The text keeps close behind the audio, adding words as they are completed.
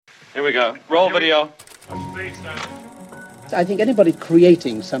Here we go. Roll video. I think anybody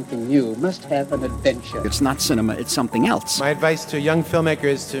creating something new must have an adventure. It's not cinema, it's something else. My advice to a young filmmaker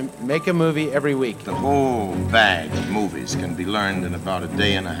is to make a movie every week. The whole bag of movies can be learned in about a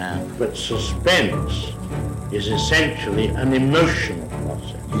day and a half. But suspense is essentially an emotional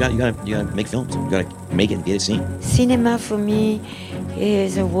process. You gotta make films. You gotta make it and get it seen. Cinema for me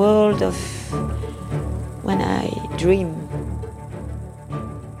is a world of when I dream.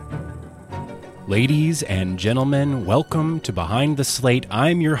 Ladies and gentlemen, welcome to Behind the Slate.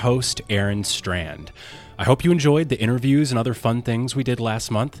 I'm your host, Aaron Strand. I hope you enjoyed the interviews and other fun things we did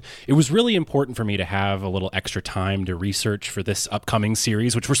last month. It was really important for me to have a little extra time to research for this upcoming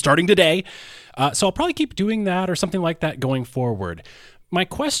series, which we're starting today. So I'll probably keep doing that or something like that going forward. My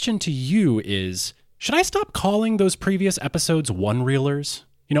question to you is, should I stop calling those previous episodes one-reelers?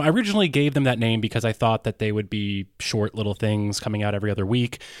 You know, I originally gave them that name because I thought that they would be short little things coming out every other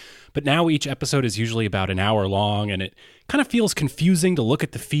week. But now each episode is usually about an hour long, and it kind of feels confusing to look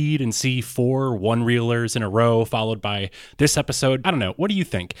at the feed and see 4 one-reelers in a row followed by this episode. I don't know. What do you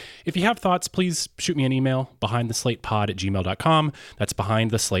think? If you have thoughts, please shoot me an email, behindtheslatepod@gmail.com. That's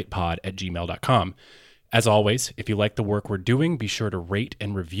behindtheslatepod@gmail.com. As always, if you like the work we're doing, be sure to rate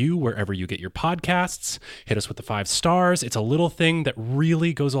and review wherever you get your podcasts. Hit us with the 5 stars. It's a little thing that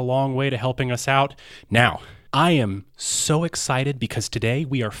really goes a long way to helping us out. Now, I am so excited because today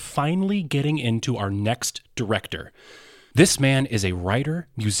we are finally getting into our next director. This man is a writer,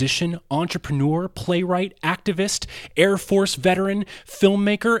 musician, entrepreneur, playwright, activist, Air Force veteran,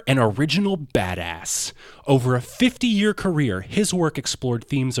 filmmaker, and original badass. Over a 50-year career, his work explored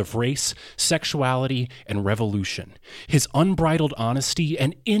themes of race, sexuality, and revolution. His unbridled honesty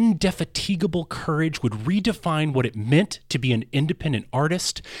and indefatigable courage would redefine what it meant to be an independent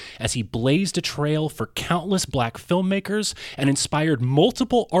artist as he blazed a trail for countless black filmmakers and inspired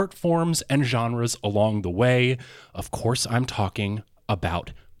multiple art forms and genres along the way. Of course, I'm talking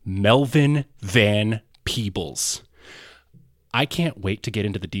about Melvin Van Peebles. I can't wait to get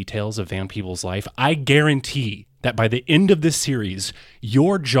into the details of Van Peebles' life. I guarantee that by the end of this series,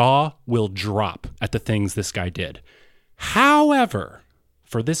 your jaw will drop at the things this guy did. However,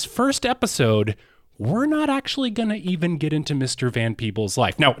 for this first episode, we're not actually going to even get into Mr. Van Peebles'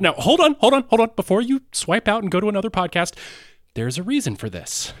 life. Now, hold on. Before you swipe out and go to another podcast, there's a reason for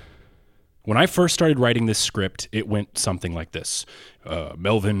this. When I first started writing this script, it went something like this.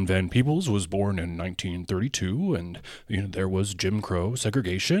 Melvin Van Peebles was born in 1932, and there was Jim Crow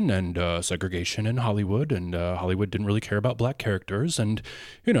segregation and segregation in Hollywood, and Hollywood didn't really care about black characters, and,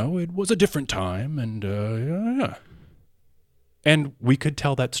 it was a different time, and yeah. And we could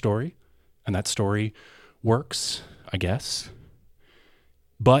tell that story, and that story works, I guess.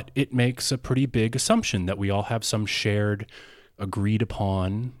 But it makes a pretty big assumption that we all have some shared agreed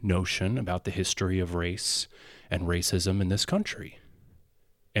upon notion about the history of race and racism in this country.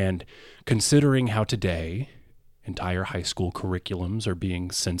 And considering how today entire high school curriculums are being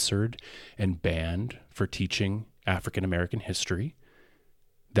censored and banned for teaching African American history,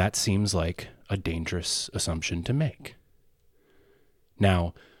 that seems like a dangerous assumption to make.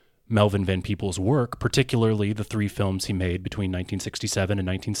 Now, Melvin Van Peebles' work, particularly the 3 films he made between 1967 and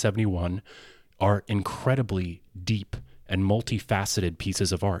 1971, are incredibly deep and multifaceted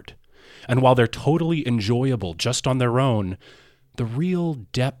pieces of art. And while they're totally enjoyable just on their own, the real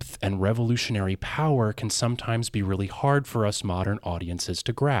depth and revolutionary power can sometimes be really hard for us modern audiences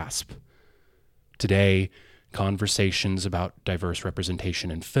to grasp. Today, conversations about diverse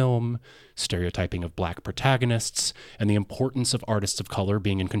representation in film, stereotyping of black protagonists, and the importance of artists of color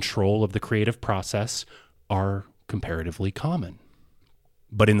being in control of the creative process are comparatively common.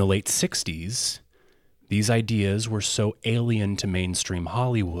 But in the late 60s, these ideas were so alien to mainstream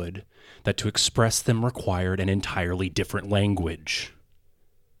Hollywood that to express them required an entirely different language.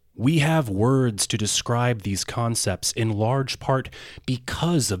 We have words to describe these concepts in large part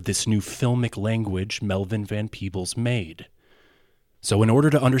because of this new filmic language Melvin Van Peebles made. So in order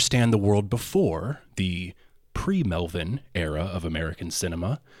to understand the world before the pre-Melvin era of American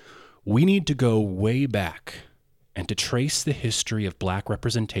cinema, we need to go way back and to trace the history of black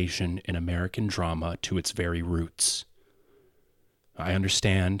representation in American drama to its very roots. I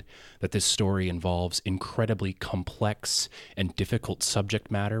understand that this story involves incredibly complex and difficult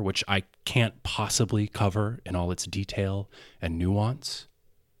subject matter, which I can't possibly cover in all its detail and nuance.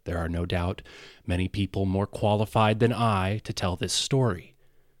 There are no doubt many people more qualified than I to tell this story.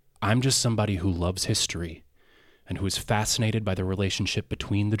 I'm just somebody who loves history and who is fascinated by the relationship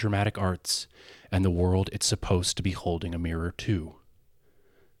between the dramatic arts and the world it's supposed to be holding a mirror to.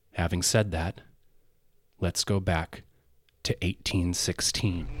 Having said that, let's go back to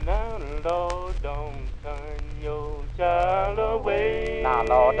 1816. Lord, don't turn your child away. Now,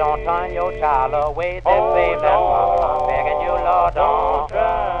 Lord, don't turn your child away. This baby, I'm begging you, Lord,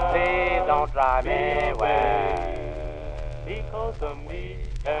 please don't drive me away. Because of me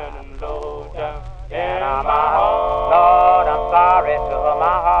and I'm low down in my heart. Lord, I'm sorry to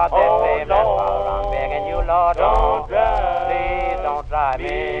my heart. This baby, I'm begging you, Lord, please don't drive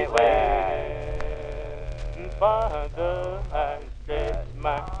me away. Father, I stretch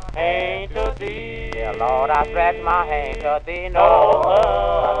my hand to thee. Dear Lord, I stretch my hand to thee. No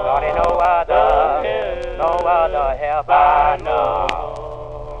other help I know.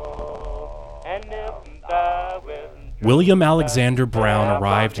 And if thou wilt William Alexander Brown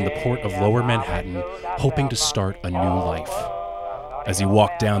arrived in the port of Lower Manhattan, hoping to start a new life. As he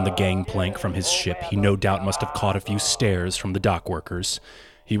walked down the gangplank from his ship, he no doubt must have caught a few stares from the dock workers.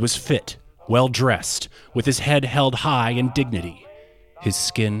 He was fit, well-dressed, with his head held high in dignity. His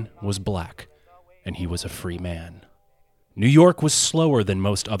skin was black, and he was a free man. New York was slower than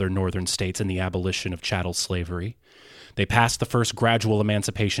most other northern states in the abolition of chattel slavery. They passed the first Gradual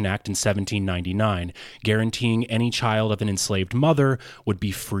Emancipation Act in 1799, guaranteeing any child of an enslaved mother would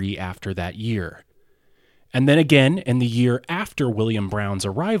be free after that year. And then again, in the year after William Brown's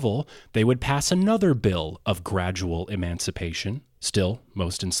arrival, they would pass another bill of gradual emancipation. Still,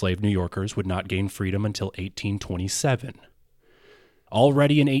 most enslaved New Yorkers would not gain freedom until 1827.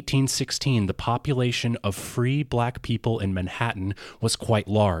 Already in 1816, the population of free black people in Manhattan was quite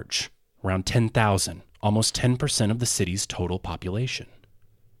large, around 10,000, almost 10% of the city's total population.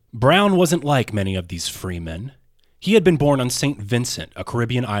 Brown wasn't like many of these free men. He had been born on St. Vincent, a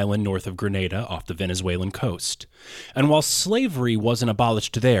Caribbean island north of Grenada off the Venezuelan coast. And while slavery wasn't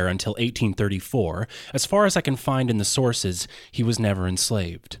abolished there until 1834, as far as I can find in the sources, he was never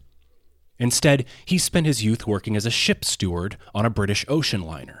enslaved. Instead, he spent his youth working as a ship steward on a British ocean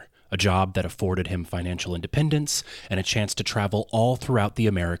liner, a job that afforded him financial independence and a chance to travel all throughout the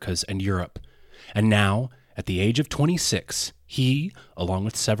Americas and Europe. And now, at the age of 26, he, along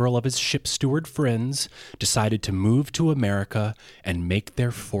with several of his ship steward friends, decided to move to America and make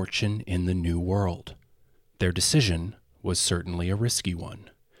their fortune in the New World. Their decision was certainly a risky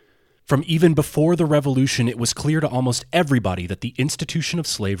one. From even before the Revolution, it was clear to almost everybody that the institution of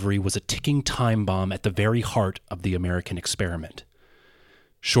slavery was a ticking time bomb at the very heart of the American experiment.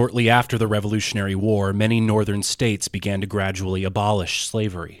 Shortly after the Revolutionary War, many northern states began to gradually abolish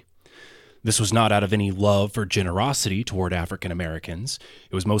slavery. This was not out of any love or generosity toward African Americans.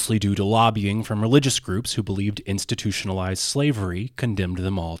 It was mostly due to lobbying from religious groups who believed institutionalized slavery condemned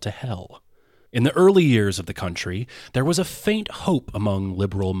them all to hell. In the early years of the country, there was a faint hope among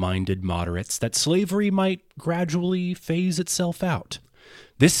liberal-minded moderates that slavery might gradually phase itself out.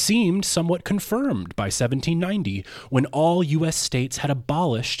 This seemed somewhat confirmed by 1790, when all U.S. states had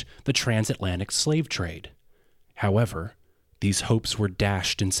abolished the transatlantic slave trade. However, these hopes were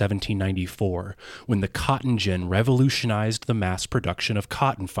dashed in 1794, when the cotton gin revolutionized the mass production of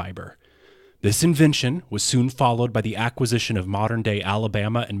cotton fiber. This invention was soon followed by the acquisition of modern-day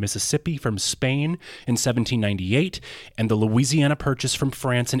Alabama and Mississippi from Spain in 1798 and the Louisiana Purchase from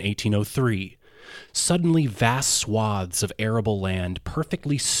France in 1803. Suddenly, vast swaths of arable land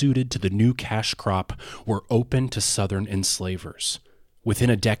perfectly suited to the new cash crop were open to Southern enslavers.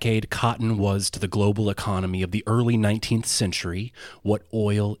 Within a decade, cotton was to the global economy of the early 19th century what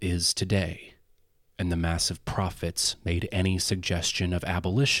oil is today, and the massive profits made any suggestion of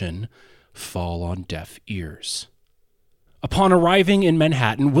abolition fall on deaf ears. Upon arriving in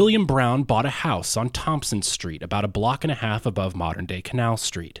Manhattan, William Brown bought a house on Thompson Street, about a block and a half above modern-day Canal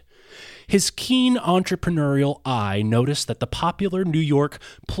Street. His keen entrepreneurial eye noticed that the popular New York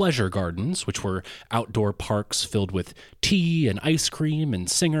pleasure gardens, which were outdoor parks filled with tea and ice cream and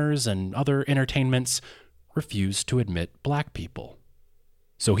singers and other entertainments, refused to admit black people.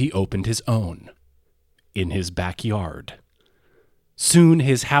 So he opened his own, in his backyard. Soon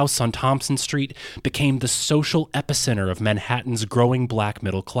his house on Thompson Street became the social epicenter of Manhattan's growing black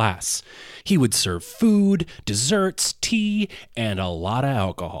middle class. He would serve food, desserts, tea, and a lot of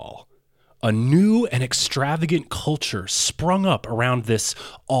alcohol. A new and extravagant culture sprung up around this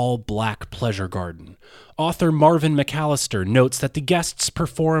all-black pleasure garden. Author Marvin McAllister notes that the guests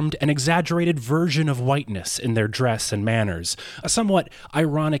performed an exaggerated version of whiteness in their dress and manners, a somewhat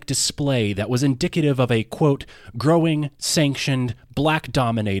ironic display that was indicative of a, quote, growing, sanctioned,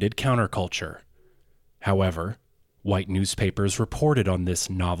 black-dominated counterculture. However, white newspapers reported on this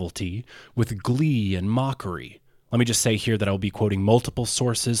novelty with glee and mockery. Let me just say here that I'll be quoting multiple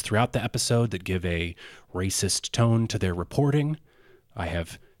sources throughout the episode that give a racist tone to their reporting. I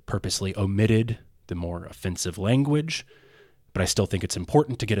have purposely omitted the more offensive language. but I still think it's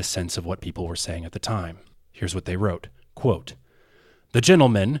important to get a sense of what people were saying at the time. Here's what they wrote. Quote, "The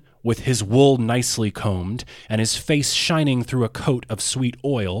gentleman, with his wool nicely combed, and his face shining through a coat of sweet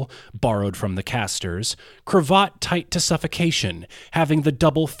oil, borrowed from the casters, cravat tight to suffocation, having the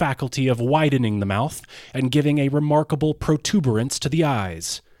double faculty of widening the mouth, and giving a remarkable protuberance to the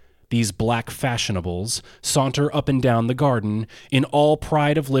eyes. These black fashionables saunter up and down the garden, in all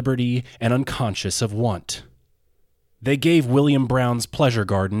pride of liberty and unconscious of want." They gave William Brown's pleasure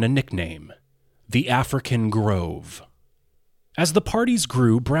garden a nickname, the African Grove. As the parties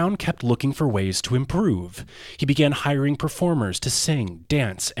grew, Brown kept looking for ways to improve. He began hiring performers to sing,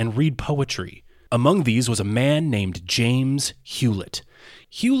 dance, and read poetry. Among these was a man named James Hewlett.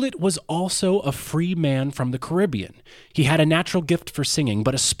 Hewlett was also a free man from the Caribbean. He had a natural gift for singing,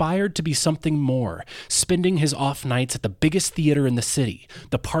 but aspired to be something more, spending his off nights at the biggest theater in the city,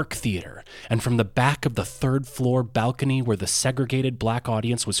 the Park Theater, and from the back of the third-floor balcony where the segregated black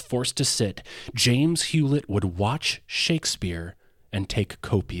audience was forced to sit, James Hewlett would watch Shakespeare and take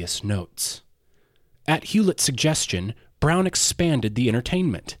copious notes. At Hewlett's suggestion, Brown expanded the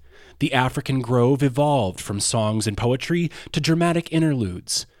entertainment. The African Grove evolved from songs and poetry to dramatic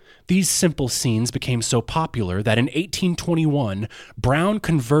interludes. These simple scenes became so popular that in 1821, Brown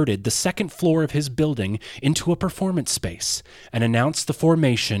converted the second floor of his building into a performance space and announced the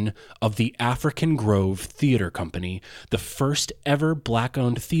formation of the African Grove Theater Company, the first ever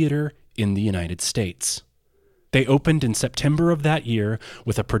black-owned theater in the United States. They opened in September of that year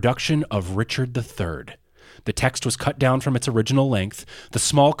with a production of Richard III. The text was cut down from its original length, the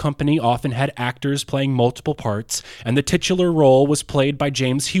small company often had actors playing multiple parts, and the titular role was played by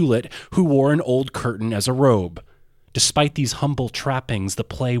James Hewlett, who wore an old curtain as a robe. Despite these humble trappings, the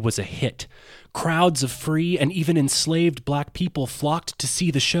play was a hit. Crowds of free and even enslaved black people flocked to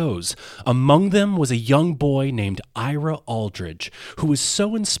see the shows. Among them was a young boy named Ira Aldridge, who was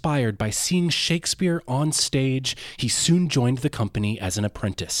so inspired by seeing Shakespeare on stage, he soon joined the company as an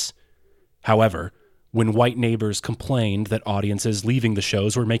apprentice. However, when white neighbors complained that audiences leaving the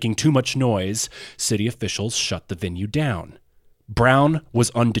shows were making too much noise, city officials shut the venue down. Brown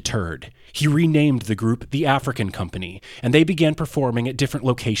was undeterred. He renamed the group the African Company, and they began performing at different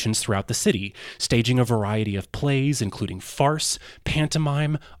locations throughout the city, staging a variety of plays, including farce,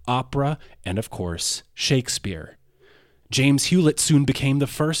 pantomime, opera, and, of course, Shakespeare. James Hewlett soon became the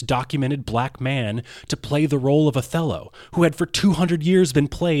first documented black man to play the role of Othello, who had for 200 years been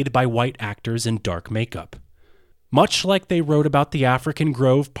played by white actors in dark makeup. Much like they wrote about the African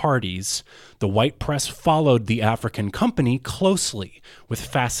Grove parties, the white press followed the African Company closely with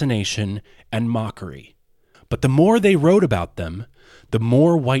fascination and mockery. But the more they wrote about them, the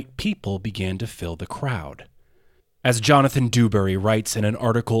more white people began to fill the crowd. As Jonathan Dewberry writes in an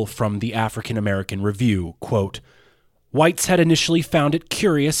article from the African American Review, quote, "Whites had initially found it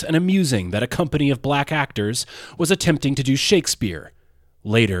curious and amusing that a company of black actors was attempting to do Shakespeare.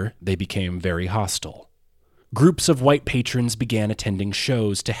 Later, they became very hostile. Groups of white patrons began attending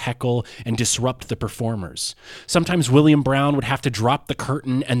shows to heckle and disrupt the performers. Sometimes William Brown would have to drop the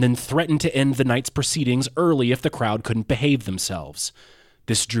curtain and then threaten to end the night's proceedings early if the crowd couldn't behave themselves.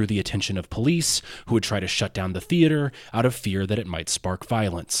 This drew the attention of police, who would try to shut down the theater out of fear that it might spark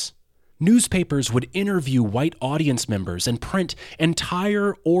violence. Newspapers would interview white audience members and print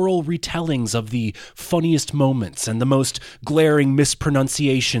entire oral retellings of the funniest moments and the most glaring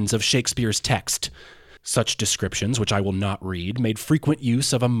mispronunciations of Shakespeare's text. Such descriptions, which I will not read, made frequent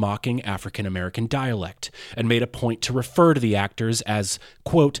use of a mocking African-American dialect and made a point to refer to the actors as,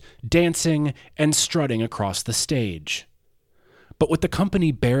 quote, dancing and strutting across the stage. But with the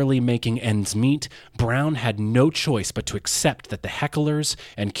company barely making ends meet, Brown had no choice but to accept that the hecklers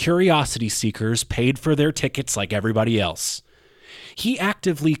and curiosity seekers paid for their tickets like everybody else. He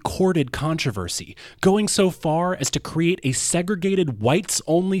actively courted controversy, going so far as to create a segregated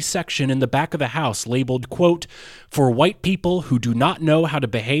whites-only section in the back of the house labeled, quote, for white people who do not know how to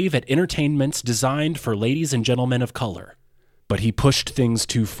behave at entertainments designed for ladies and gentlemen of color. But he pushed things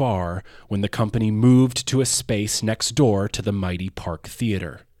too far when the company moved to a space next door to the mighty Park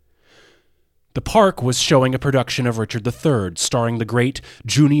Theater. The Park was showing a production of Richard III, starring the great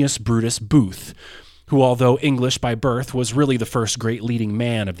Junius Brutus Booth, who, although English by birth, was really the first great leading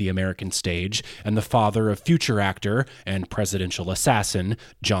man of the American stage and the father of future actor and presidential assassin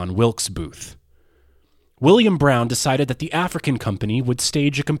John Wilkes Booth. William Brown decided that the African Company would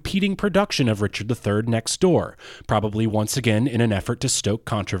stage a competing production of Richard III next door, probably once again in an effort to stoke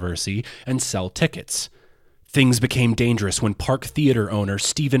controversy and sell tickets. Things became dangerous when Park Theater owner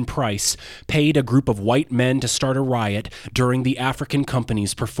Stephen Price paid a group of white men to start a riot during the African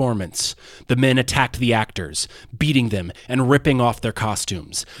Company's performance. The men attacked the actors, beating them and ripping off their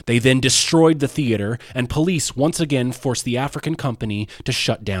costumes. They then destroyed the theater, and police once again forced the African Company to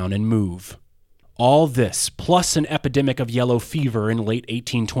shut down and move. All this, plus an epidemic of yellow fever in late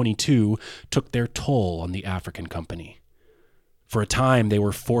 1822, took their toll on the African Company. For a time, they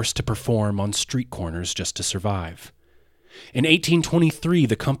were forced to perform on street corners just to survive. In 1823,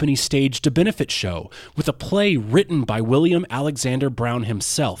 the company staged a benefit show with a play written by William Alexander Brown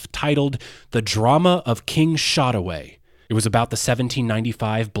himself, titled The Drama of King Shotaway. It was about the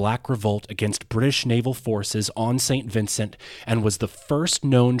 1795 Black Revolt against British naval forces on St. Vincent and was the first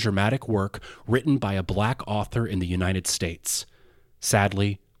known dramatic work written by a black author in the United States.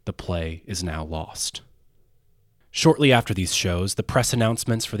 Sadly, the play is now lost. Shortly after these shows, the press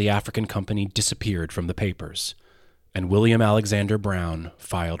announcements for the African Company disappeared from the papers, and William Alexander Brown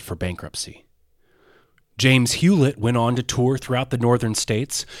filed for bankruptcy. James Hewlett went on to tour throughout the northern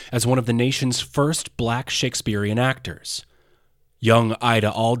states as one of the nation's first black Shakespearean actors. Young Ida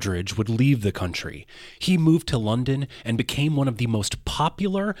Aldridge would leave the country. He moved to London and became one of the most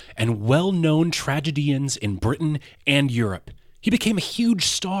popular and well-known tragedians in Britain and Europe. He became a huge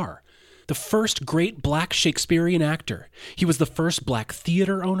star. The first great black Shakespearean actor. He was the first black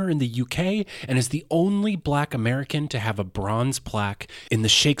theater owner in the UK and is the only black American to have a bronze plaque in the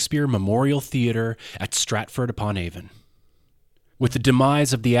Shakespeare Memorial Theatre at Stratford-upon-Avon. With the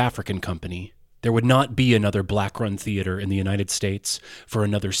demise of the African Company, there would not be another black-run theater in the United States for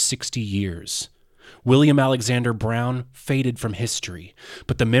another 60 years. William Alexander Brown faded from history,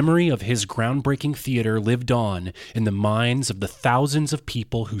 but the memory of his groundbreaking theater lived on in the minds of the thousands of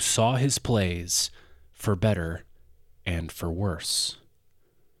people who saw his plays, for better and for worse.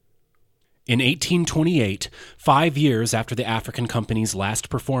 In 1828, 5 years after the African Company's last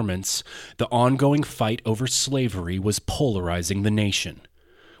performance, the ongoing fight over slavery was polarizing the nation.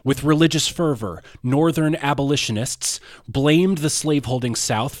 With religious fervor, Northern abolitionists blamed the slaveholding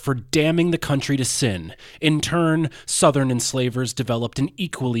South for damning the country to sin. In turn, Southern enslavers developed an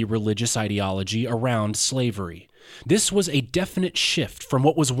equally religious ideology around slavery. This was a definite shift from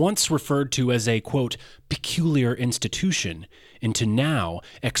what was once referred to as a, quote, peculiar institution into now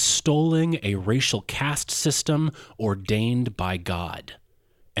extolling a racial caste system ordained by God.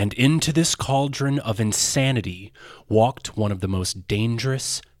 And into this cauldron of insanity walked one of the most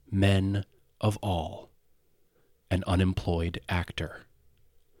dangerous men of all, an unemployed actor.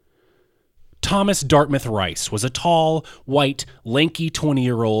 Thomas Dartmouth Rice was a tall, white, lanky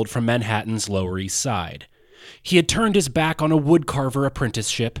 20-year-old from Manhattan's Lower East Side. He had turned his back on a woodcarver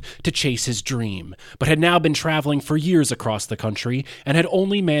apprenticeship to chase his dream, but had now been traveling for years across the country and had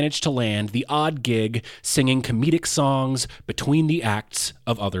only managed to land the odd gig singing comedic songs between the acts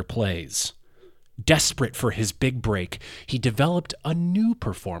of other plays. Desperate for his big break, he developed a new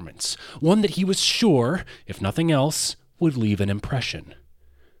performance, one that he was sure, if nothing else, would leave an impression.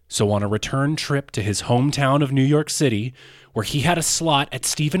 So on a return trip to his hometown of New York City, where he had a slot at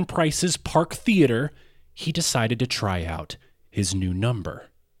Stephen Price's Park Theater, he decided to try out his new number.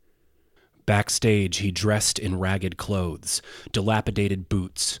 Backstage, he dressed in ragged clothes, dilapidated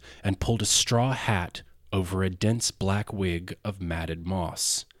boots, and pulled a straw hat over a dense black wig of matted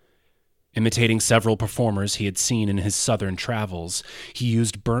moss. Imitating several performers he had seen in his southern travels, he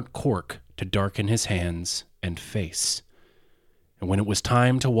used burnt cork to darken his hands and face. And when it was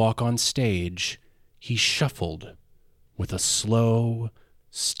time to walk on stage, he shuffled with a slow,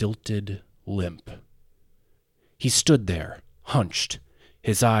 stilted limp. He stood there, hunched,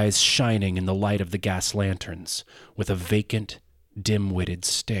 his eyes shining in the light of the gas lanterns, with a vacant, dim-witted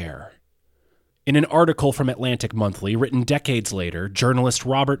stare. In an article from Atlantic Monthly written decades later, journalist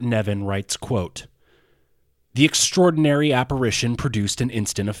Robert Nevin writes, quote, "The extraordinary apparition produced an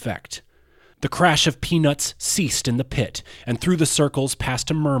instant effect. The crash of peanuts ceased in the pit, and through the circles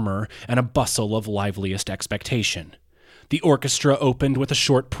passed a murmur and a bustle of liveliest expectation. The orchestra opened with a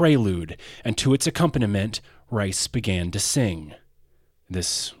short prelude, and to its accompaniment, Rice began to sing."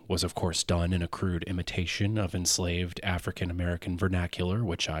 This was, of course, done in a crude imitation of enslaved African-American vernacular,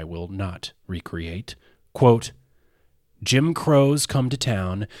 which I will not recreate. Quote, "Jim Crows come to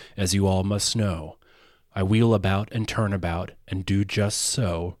town, as you all must know. I wheel about and turn about and do just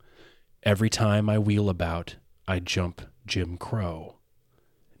so. Every time I wheel about, I jump Jim Crow."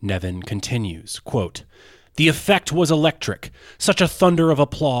 Nevin continues, quote, The effect was electric. Such a thunder of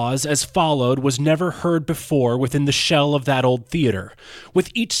applause as followed was never heard before within the shell of that old theater.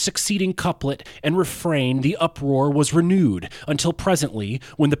 With each succeeding couplet and refrain, the uproar was renewed, until presently,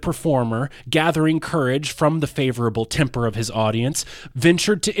 when the performer, gathering courage from the favorable temper of his audience,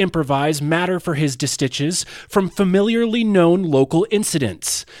 ventured to improvise matter for his distiches from familiarly known local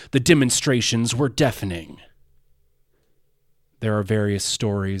incidents. The demonstrations were deafening. There are various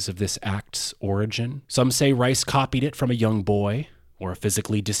stories of this act's origin. Some say Rice copied it from a young boy or a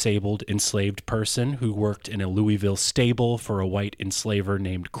physically disabled enslaved person who worked in a Louisville stable for a white enslaver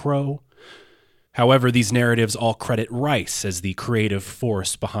named Crow. However, these narratives all credit Rice as the creative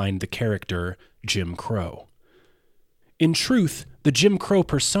force behind the character Jim Crow. In truth, the Jim Crow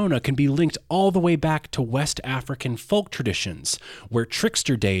persona can be linked all the way back to West African folk traditions, where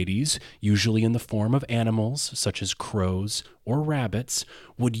trickster deities, usually in the form of animals such as crows or rabbits,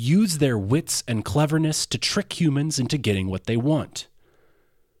 would use their wits and cleverness to trick humans into getting what they want.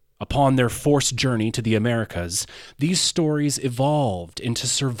 Upon their forced journey to the Americas, these stories evolved into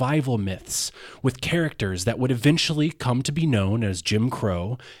survival myths with characters that would eventually come to be known as Jim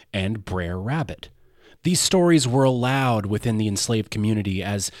Crow and Brer Rabbit. These stories were allowed within the enslaved community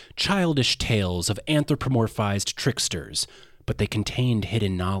as childish tales of anthropomorphized tricksters, but they contained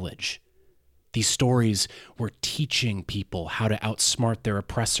hidden knowledge. These stories were teaching people how to outsmart their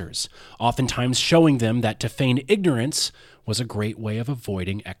oppressors, oftentimes showing them that to feign ignorance was a great way of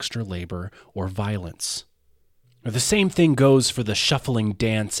avoiding extra labor or violence. The same thing goes for the shuffling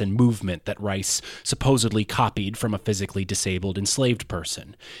dance and movement that Rice supposedly copied from a physically disabled enslaved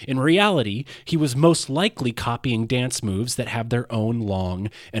person. In reality, he was most likely copying dance moves that have their own long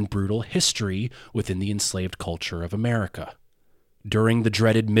and brutal history within the enslaved culture of America. During the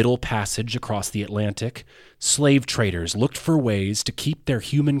dreaded Middle Passage across the Atlantic, slave traders looked for ways to keep their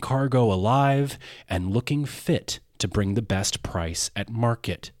human cargo alive and looking fit to bring the best price at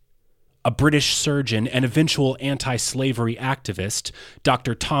market. A British surgeon and eventual anti-slavery activist,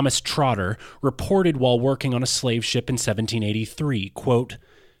 Dr. Thomas Trotter, reported while working on a slave ship in 1783, quote,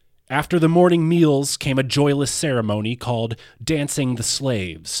 "After the morning meals came a joyless ceremony called dancing the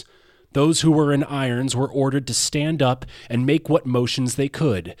slaves. Those who were in irons were ordered to stand up and make what motions they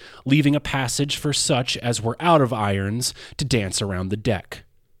could, leaving a passage for such as were out of irons to dance around the deck."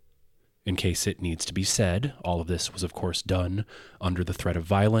 In case it needs to be said, all of this was of course done under the threat of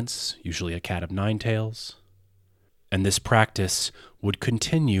violence, usually a cat of nine tails. And this practice would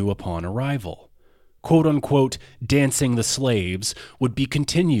continue upon arrival. Quote-unquote dancing the slaves would be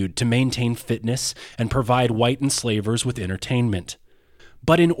continued to maintain fitness and provide white enslavers with entertainment.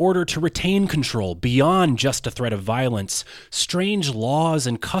 But in order to retain control beyond just a threat of violence, strange laws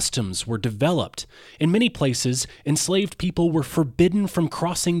and customs were developed. In many places, enslaved people were forbidden from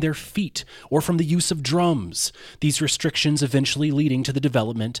crossing their feet or from the use of drums, these restrictions eventually leading to the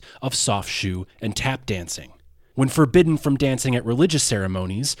development of soft shoe and tap dancing. When forbidden from dancing at religious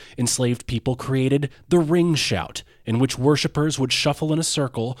ceremonies, enslaved people created the ring shout, in which worshippers would shuffle in a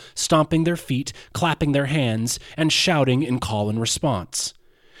circle, stomping their feet, clapping their hands, and shouting in call and response.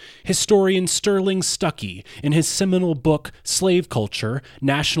 Historian Sterling Stuckey, in his seminal book Slave Culture,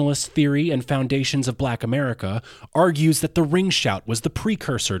 Nationalist Theory and Foundations of Black America, argues that the ring shout was the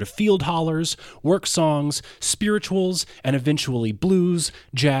precursor to field hollers, work songs, spirituals, and eventually blues,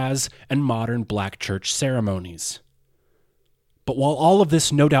 jazz, and modern black church ceremonies. But while all of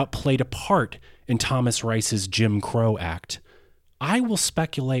this no doubt played a part in Thomas Rice's Jim Crow Act, I will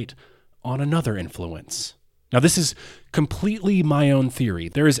speculate on another influence. Now, this is completely my own theory.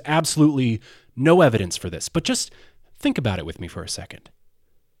 There is absolutely no evidence for this, but just think about it with me for a second.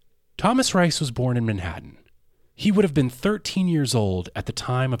 Thomas Rice was born in Manhattan. He would have been 13 years old at the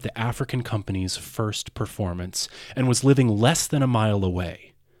time of the African Company's first performance and was living less than a mile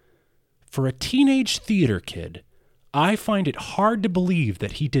away. For a teenage theater kid, I find it hard to believe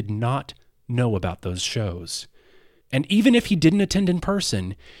that he did not know about those shows. And even if he didn't attend in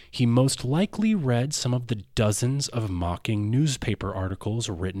person, he most likely read some of the dozens of mocking newspaper articles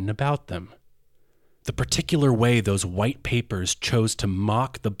written about them. The particular way those white papers chose to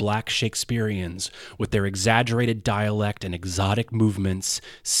mock the black Shakespeareans with their exaggerated dialect and exotic movements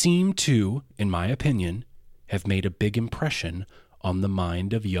seemed to, in my opinion, have made a big impression on the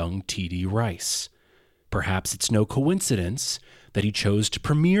mind of young T.D. Rice. Perhaps it's no coincidence that he chose to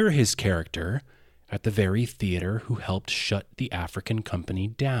premiere his character at the very theater who helped shut the African Company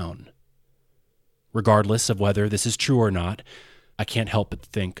down. Regardless of whether this is true or not, I can't help but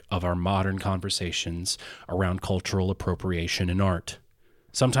think of our modern conversations around cultural appropriation in art.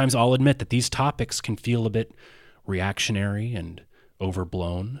 Sometimes I'll admit that these topics can feel a bit reactionary and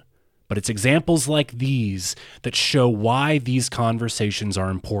overblown, But it's examples like these that show why these conversations are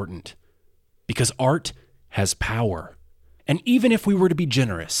important. Because art has power. And even if we were to be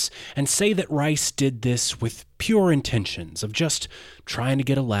generous and say that Rice did this with pure intentions of just trying to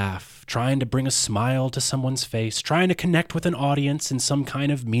get a laugh, trying to bring a smile to someone's face, trying to connect with an audience in some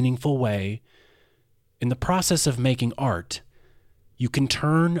kind of meaningful way, in the process of making art, you can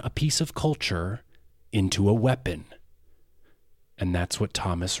turn a piece of culture into a weapon. And that's what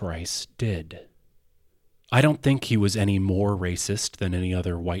Thomas Rice did. I don't think he was any more racist than any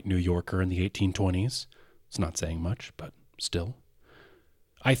other white New Yorker in the 1820s. It's not saying much, but still.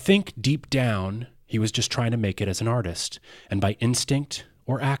 I think deep down, he was just trying to make it as an artist, and by instinct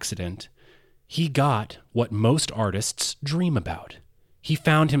or accident, he got what most artists dream about. He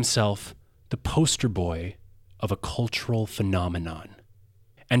found himself the poster boy of a cultural phenomenon.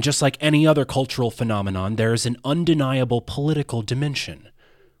 And just like any other cultural phenomenon, there is an undeniable political dimension.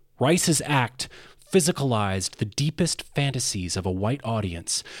 Rice's act physicalized the deepest fantasies of a white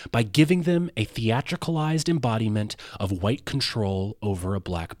audience by giving them a theatricalized embodiment of white control over a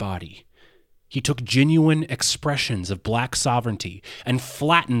black body. He took genuine expressions of black sovereignty and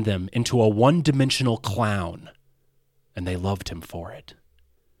flattened them into a one-dimensional clown, and they loved him for it.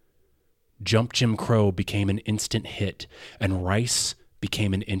 Jump Jim Crow became an instant hit, and Rice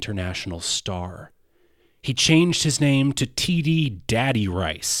became an international star. He changed his name to T.D. Daddy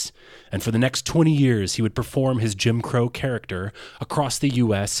Rice, and for the next 20 years he would perform his Jim Crow character across the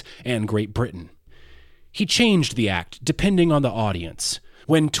U.S. and Great Britain. He changed the act depending on the audience.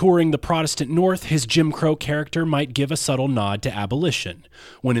 When touring the Protestant North, his Jim Crow character might give a subtle nod to abolition.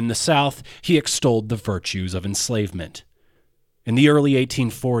 When in the South, he extolled the virtues of enslavement. In the early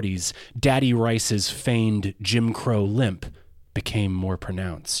 1840s, Daddy Rice's feigned Jim Crow limp became more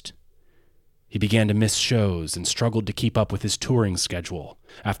pronounced. He began to miss shows and struggled to keep up with his touring schedule.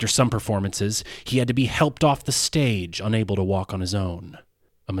 After some performances, he had to be helped off the stage, unable to walk on his own.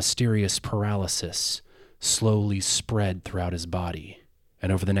 A mysterious paralysis slowly spread throughout his body.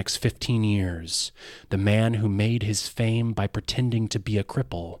 And over the next 15 years, the man who made his fame by pretending to be a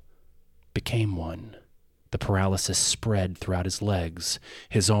cripple became one. The paralysis spread throughout his legs,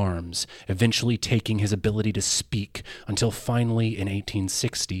 his arms, eventually taking his ability to speak until finally in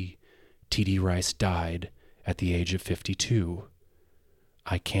 1860, T.D. Rice died at the age of 52.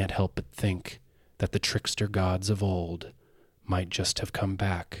 I can't help but think that the trickster gods of old might just have come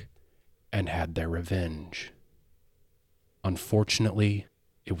back and had their revenge. Unfortunately,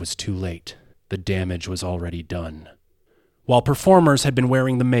 it was too late. The damage was already done. While performers had been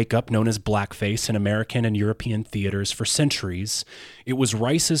wearing the makeup known as blackface in American and European theaters for centuries, it was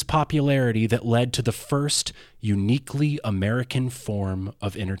Rice's popularity that led to the first uniquely American form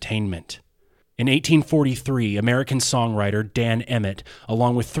of entertainment. In 1843, American songwriter Dan Emmett,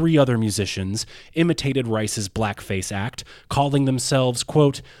 along with 3 other musicians, imitated Rice's blackface act, calling themselves,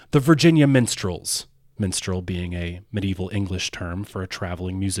 quote, the Virginia Minstrels, minstrel being a medieval English term for a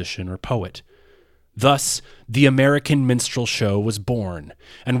traveling musician or poet. Thus, the American Minstrel Show was born,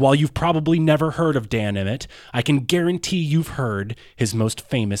 and while you've probably never heard of Dan Emmett, I can guarantee you've heard his most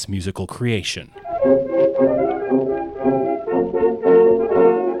famous musical creation.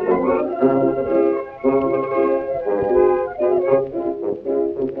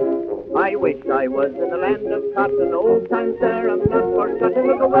 I wish I was in the land of cotton, old times there, I'm not forgotten.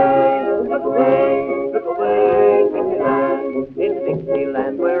 Look away, look away, look away, Dixieland. In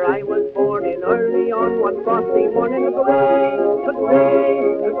Dixieland where I was born in early on one frosty morning. Look away, look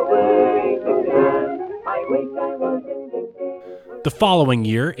away, look away, Dixieland. I wish I was in Dixieland. The following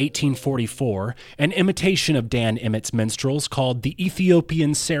year, 1844, an imitation of Dan Emmett's minstrels called the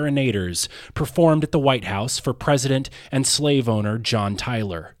Ethiopian Serenaders performed at the White House for President and slave owner John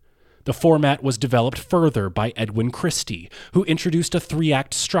Tyler. The format was developed further by Edwin Christie, who introduced a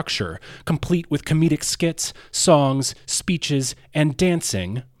 3-act structure, complete with comedic skits, songs, speeches, and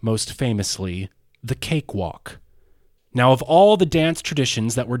dancing, most famously, the cakewalk. Now, of all the dance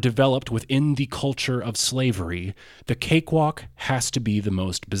traditions that were developed within the culture of slavery, the cakewalk has to be the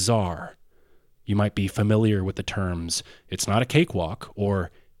most bizarre. You might be familiar with the terms, "it's not a cakewalk,"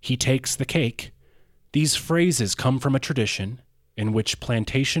 or "he takes the cake." These phrases come from a tradition in which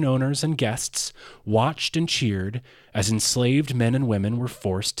plantation owners and guests watched and cheered as enslaved men and women were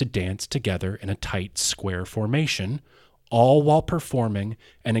forced to dance together in a tight square formation, all while performing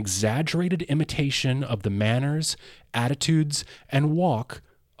an exaggerated imitation of the manners, attitudes, and walk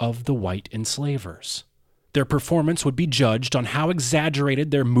of the white enslavers. Their performance would be judged on how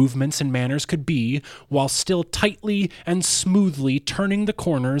exaggerated their movements and manners could be while still tightly and smoothly turning the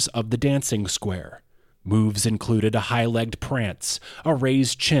corners of the dancing square. Moves included a high-legged prance, a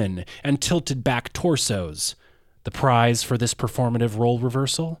raised chin, and tilted-back torsos. The prize for this performative role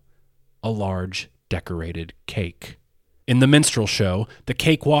reversal? A large, decorated cake. In the minstrel show, the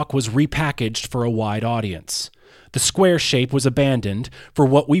cakewalk was repackaged for a wide audience. The square shape was abandoned for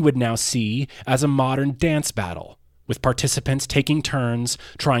what we would now see as a modern dance battle, with participants taking turns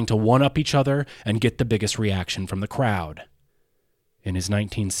trying to one-up each other and get the biggest reaction from the crowd. In his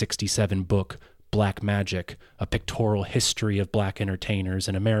 1967 book, Black Magic, A Pictorial History of Black Entertainers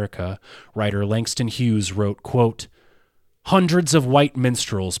in America, writer Langston Hughes wrote, quote, "Hundreds of white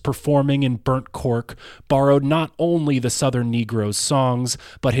minstrels performing in burnt cork borrowed not only the Southern Negro's songs,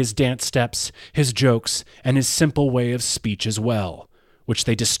 but his dance steps, his jokes, and his simple way of speech as well, which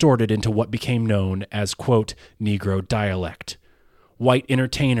they distorted into what became known as, quote, Negro dialect. White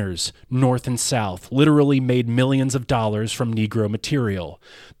entertainers, North and South, literally made millions of dollars from Negro material.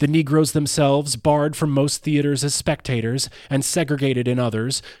 The Negroes themselves, barred from most theaters as spectators and segregated in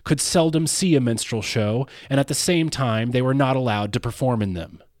others, could seldom see a minstrel show, and at the same time they were not allowed to perform in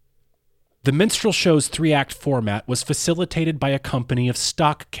them." The minstrel show's 3-act format was facilitated by a company of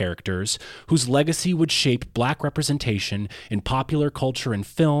stock characters whose legacy would shape black representation in popular culture and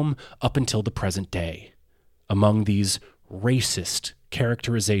film up until the present day. Among these racist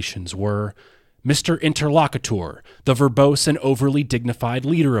characterizations were Mr. Interlocutor, the verbose and overly dignified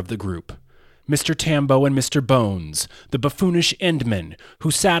leader of the group, Mr. Tambo and Mr. Bones, the buffoonish endmen,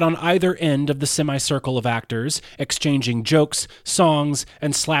 who sat on either end of the semicircle of actors, exchanging jokes, songs,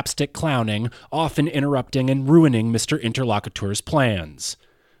 and slapstick clowning, often interrupting and ruining Mr. Interlocutor's plans.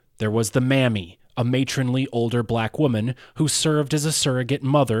 There was the Mammy, a matronly older black woman who served as a surrogate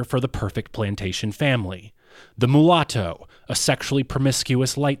mother for the perfect plantation family, the mulatto, a sexually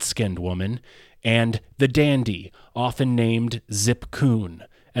promiscuous light-skinned woman, and the dandy, often named Zip Coon,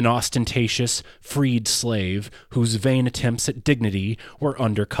 an ostentatious, freed slave whose vain attempts at dignity were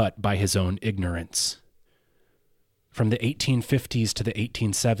undercut by his own ignorance. From the 1850s to the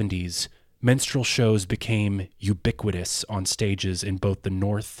 1870s, minstrel shows became ubiquitous on stages in both the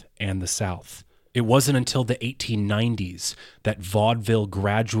North and the South. It wasn't until the 1890s that vaudeville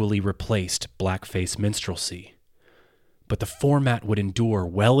gradually replaced blackface minstrelsy. But the format would endure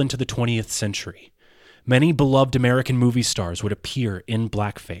well into the 20th century. Many beloved American movie stars would appear in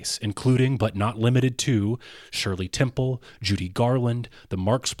blackface, including, but not limited to, Shirley Temple, Judy Garland, the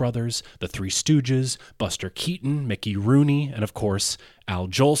Marx Brothers, the Three Stooges, Buster Keaton, Mickey Rooney, and of course, Al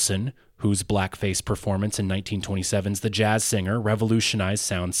Jolson, whose blackface performance in 1927's The Jazz Singer revolutionized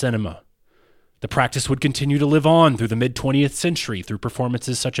sound cinema. The practice would continue to live on through the mid-20th century through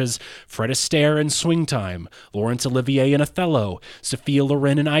performances such as Fred Astaire in Swing Time, Laurence Olivier in Othello, Sophia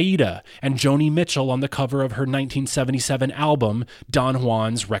Loren in Aida, and Joni Mitchell on the cover of her 1977 album, Don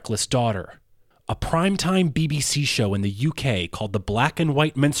Juan's Reckless Daughter. A primetime BBC show in the UK called The Black and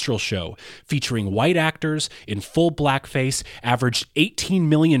White Minstrel Show, featuring white actors in full blackface, averaged 18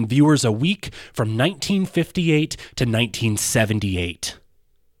 million viewers a week from 1958 to 1978.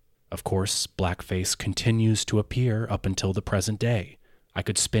 Of course, blackface continues to appear up until the present day. I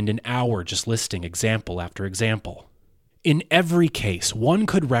could spend an hour just listing example after example. In every case, one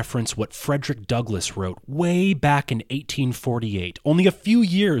could reference what Frederick Douglass wrote way back in 1848, only a few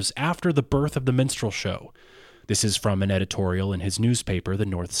years after the birth of the minstrel show. This is from an editorial in his newspaper, the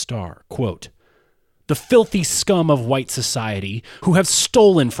North Star. Quote, "The filthy scum of white society, who have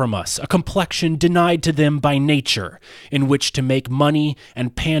stolen from us a complexion denied to them by nature, in which to make money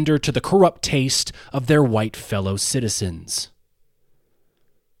and pander to the corrupt taste of their white fellow citizens."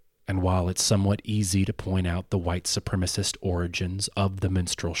 And while it's somewhat easy to point out the white supremacist origins of the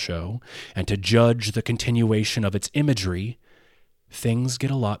minstrel show and to judge the continuation of its imagery, things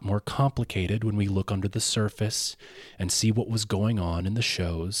get a lot more complicated when we look under the surface and see what was going on in the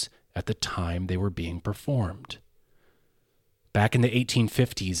shows at the time they were being performed. Back in the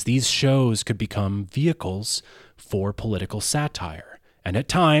 1850s, these shows could become vehicles for political satire, and at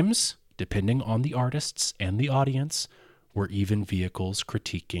times, depending on the artists and the audience, were even vehicles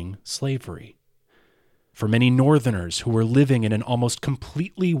critiquing slavery. For many Northerners who were living in an almost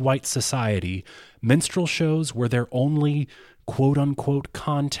completely white society, minstrel shows were their only quote-unquote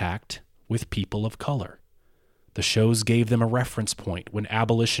contact with people of color. The shows gave them a reference point when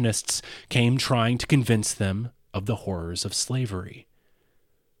abolitionists came trying to convince them of the horrors of slavery.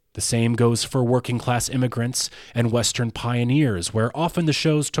 The same goes for working-class immigrants and Western pioneers, where often the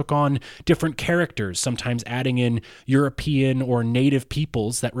shows took on different characters, sometimes adding in European or native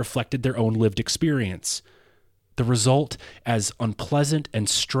peoples that reflected their own lived experience. The result, as unpleasant and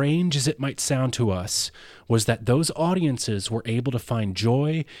strange as it might sound to us, was that those audiences were able to find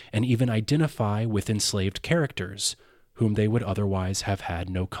joy and even identify with enslaved characters, whom they would otherwise have had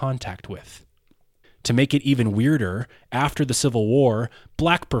no contact with. To make it even weirder, after the Civil War,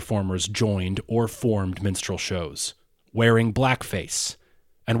 black performers joined or formed minstrel shows, wearing blackface.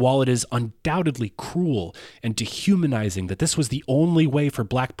 And while it is undoubtedly cruel and dehumanizing that this was the only way for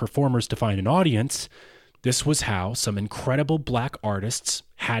black performers to find an audience, this was how some incredible black artists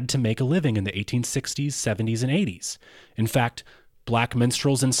had to make a living in the 1860s, 70s, and 80s. In fact, black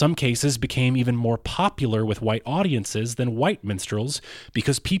minstrels in some cases became even more popular with white audiences than white minstrels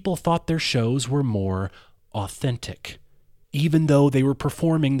because people thought their shows were more authentic, even though they were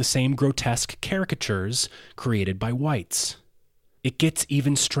performing the same grotesque caricatures created by whites. It gets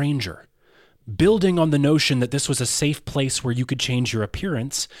even stranger. Building on the notion that this was a safe place where you could change your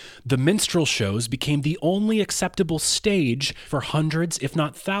appearance, the minstrel shows became the only acceptable stage for hundreds, if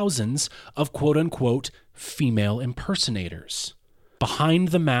not thousands, of quote-unquote female impersonators. Behind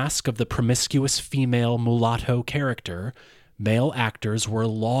the mask of the promiscuous female mulatto character, male actors were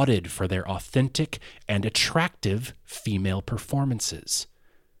lauded for their authentic and attractive female performances.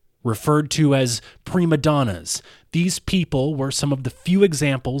 Referred to as prima donnas, these people were some of the few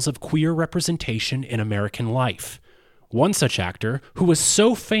examples of queer representation in American life. One such actor, who was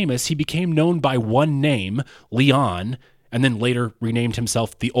so famous he became known by one name, Leon, and then later renamed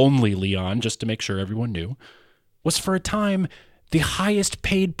himself the Only Leon, just to make sure everyone knew, was for a time the highest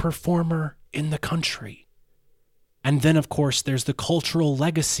paid performer in the country. And then, of course, there's the cultural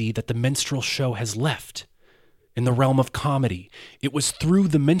legacy that the minstrel show has left. In the realm of comedy, it was through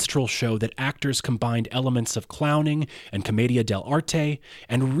the minstrel show that actors combined elements of clowning and commedia dell'arte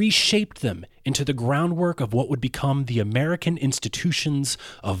and reshaped them into the groundwork of what would become the American institutions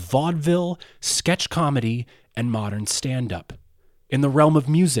of vaudeville, sketch comedy, and modern stand-up. In the realm of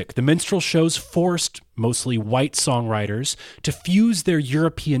music, the minstrel shows forced mostly white songwriters to fuse their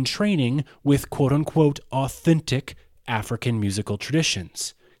European training with quote-unquote authentic African musical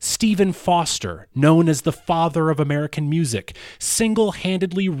traditions. Stephen Foster, known as the father of American music,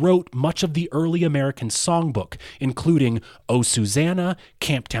 single-handedly wrote much of the early American songbook, including "Oh Susanna,"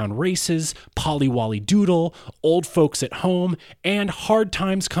 "Camptown Races," "Polly Wolly Doodle," "Old Folks at Home," and "Hard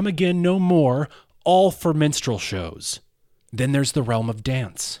Times Come Again No More," all for minstrel shows. Then there's the realm of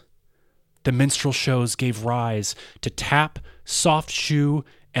dance. The minstrel shows gave rise to tap, soft shoe,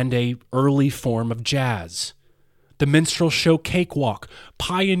 and an early form of jazz. The minstrel show cakewalk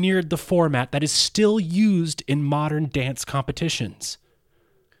pioneered the format that is still used in modern dance competitions.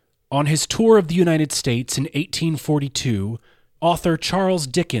 On his tour of the United States in 1842, author Charles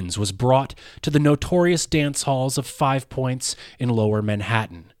Dickens was brought to the notorious dance halls of Five Points in Lower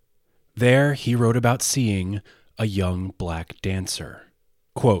Manhattan. There he wrote about seeing a young black dancer.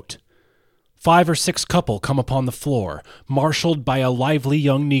 Quote, 5 or 6 couple come upon the floor, marshaled by a lively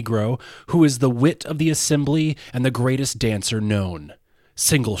young Negro who is the wit of the assembly and the greatest dancer known.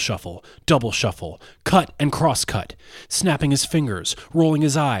 Single shuffle, double shuffle, cut and cross-cut, snapping his fingers, rolling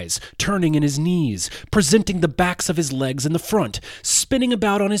his eyes, turning in his knees, presenting the backs of his legs in the front, spinning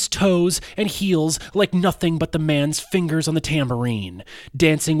about on his toes and heels like nothing but the man's fingers on the tambourine,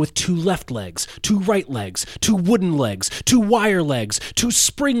 dancing with 2 left legs, 2 right legs, 2 wooden legs, 2 wire legs, 2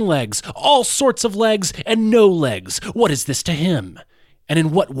 spring legs, all sorts of legs and no legs. What is this to him? And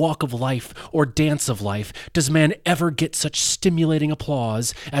in what walk of life or dance of life does man ever get such stimulating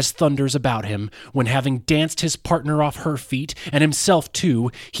applause as thunders about him when, having danced his partner off her feet, and himself too,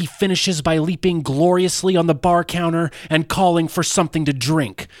 he finishes by leaping gloriously on the bar counter and calling for something to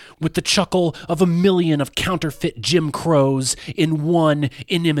drink, with the chuckle of a million of counterfeit Jim Crows in one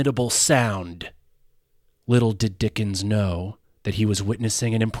inimitable sound? Little did Dickens know that he was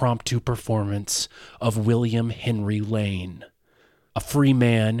witnessing an impromptu performance of William Henry Lane, a free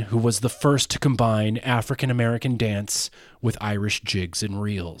man who was the first to combine African-American dance with Irish jigs and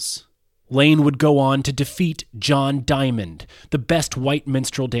reels. Lane would go on to defeat John Diamond, the best white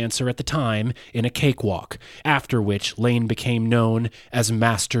minstrel dancer at the time, in a cakewalk, after which Lane became known as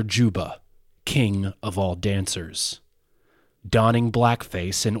Master Juba, king of all dancers. Donning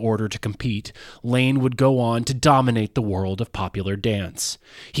blackface in order to compete, Lane would go on to dominate the world of popular dance.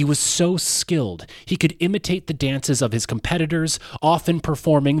 He was so skilled, he could imitate the dances of his competitors, often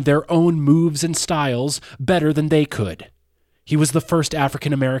performing their own moves and styles better than they could. He was the first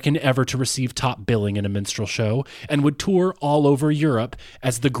African American ever to receive top billing in a minstrel show, and would tour all over Europe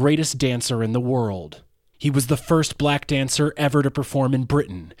as the greatest dancer in the world. He was the first black dancer ever to perform in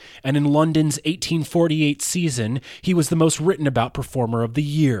Britain, and in London's 1848 season, he was the most written about performer of the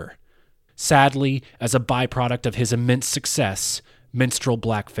year. Sadly, as a byproduct of his immense success, minstrel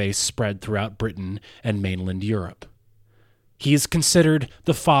blackface spread throughout Britain and mainland Europe. He is considered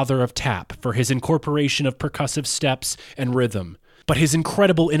the father of tap for his incorporation of percussive steps and rhythm, but his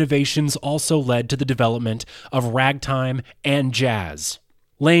incredible innovations also led to the development of ragtime and jazz.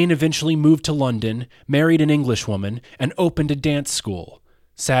 Lane eventually moved to London, married an Englishwoman, and opened a dance school.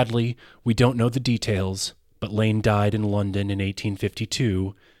 Sadly, we don't know the details, but Lane died in London in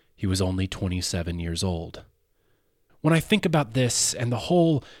 1852. He was only 27 years old. When I think about this and the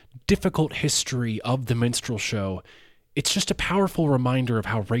whole difficult history of the minstrel show, it's just a powerful reminder of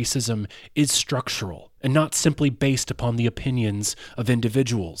how racism is structural and not simply based upon the opinions of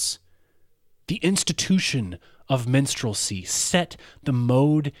individuals. The institution of minstrelsy set the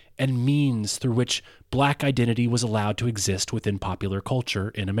mode and means through which black identity was allowed to exist within popular culture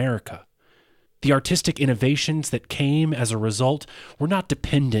in America. The artistic innovations that came as a result were not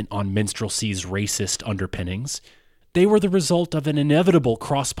dependent on minstrelsy's racist underpinnings. They were the result of an inevitable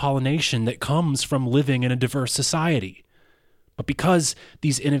cross-pollination that comes from living in a diverse society. But because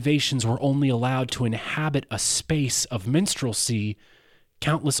these innovations were only allowed to inhabit a space of minstrelsy,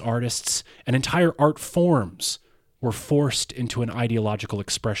 countless artists and entire art forms were forced into an ideological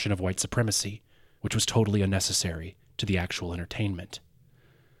expression of white supremacy, which was totally unnecessary to the actual entertainment.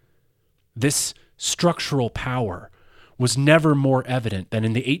 This structural power was never more evident than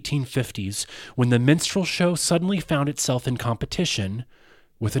in the 1850s when the minstrel show suddenly found itself in competition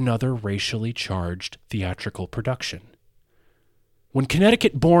with another racially charged theatrical production. When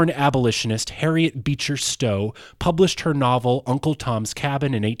Connecticut-born abolitionist Harriet Beecher Stowe published her novel Uncle Tom's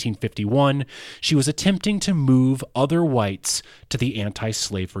Cabin in 1851, she was attempting to move other whites to the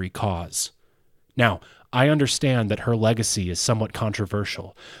anti-slavery cause. Now, I understand that her legacy is somewhat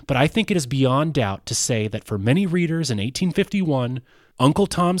controversial, but I think it is beyond doubt to say that for many readers in 1851, Uncle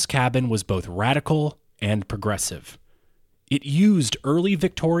Tom's Cabin was both radical and progressive. It used early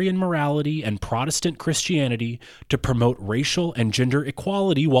Victorian morality and Protestant Christianity to promote racial and gender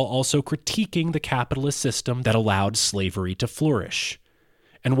equality while also critiquing the capitalist system that allowed slavery to flourish.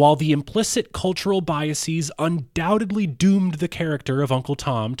 And while the implicit cultural biases undoubtedly doomed the character of Uncle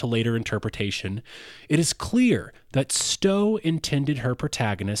Tom to later interpretation, it is clear that Stowe intended her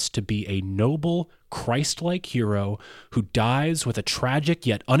protagonist to be a noble, Christ-like hero who dies with a tragic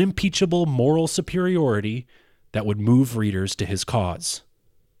yet unimpeachable moral superiority that would move readers to his cause.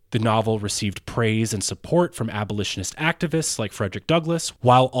 The novel received praise and support from abolitionist activists like Frederick Douglass,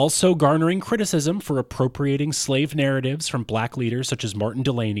 while also garnering criticism for appropriating slave narratives from black leaders such as Martin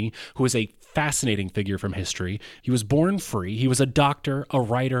Delany, who is a fascinating figure from history. He was born free. He was a doctor, a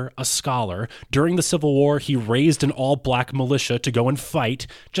writer, a scholar. During the Civil War, he raised an all-black militia to go and fight.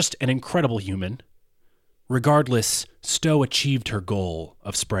 Just an incredible human. Regardless, Stowe achieved her goal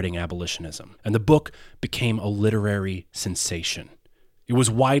of spreading abolitionism, and the book became a literary sensation. It was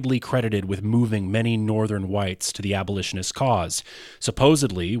widely credited with moving many Northern whites to the abolitionist cause.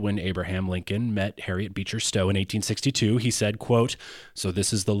 Supposedly, when Abraham Lincoln met Harriet Beecher Stowe in 1862, he said, quote, "So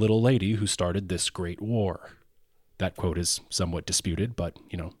this is the little lady who started this great war." That quote is somewhat disputed, but,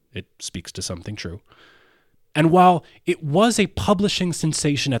 it speaks to something true. And while it was a publishing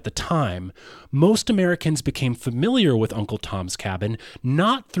sensation at the time, most Americans became familiar with Uncle Tom's Cabin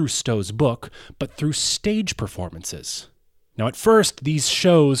not through Stowe's book, but through stage performances. Now, at first, these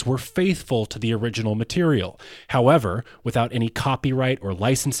shows were faithful to the original material. However, without any copyright or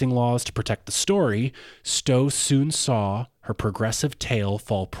licensing laws to protect the story, Stowe soon saw her progressive tale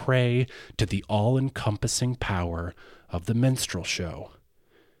fall prey to the all-encompassing power of the minstrel show.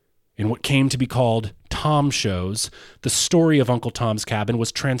 In what came to be called Tom shows, the story of Uncle Tom's Cabin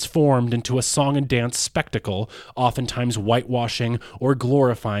was transformed into a song and dance spectacle, oftentimes whitewashing or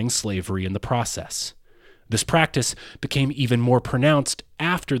glorifying slavery in the process. This practice became even more pronounced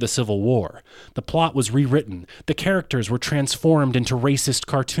after the Civil War. The plot was rewritten, the characters were transformed into racist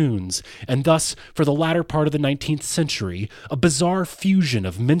cartoons, and thus, for the latter part of the 19th century, a bizarre fusion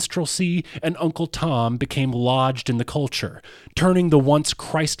of minstrelsy and Uncle Tom became lodged in the culture, turning the once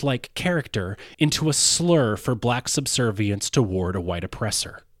Christ-like character into a slur for black subservience toward a white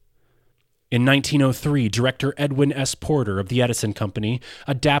oppressor. In 1903, director Edwin S. Porter of the Edison Company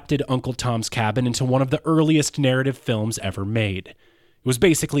adapted Uncle Tom's Cabin into one of the earliest narrative films ever made. It was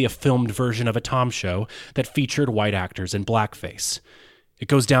basically a filmed version of a Tom show that featured white actors in blackface. It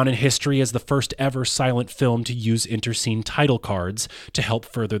goes down in history as the first ever silent film to use interscene title cards to help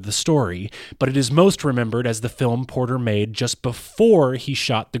further the story, but it is most remembered as the film Porter made just before he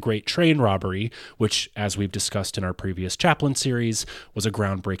shot The Great Train Robbery, which, as we've discussed in our previous Chaplin series, was a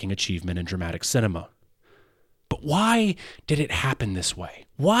groundbreaking achievement in dramatic cinema. But why did it happen this way?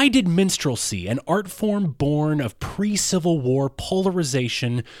 Why did minstrelsy, an art form born of pre-Civil War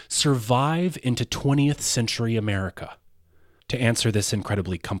polarization, survive into 20th century America? To answer this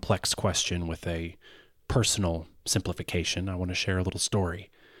incredibly complex question with a personal simplification, I want to share a little story.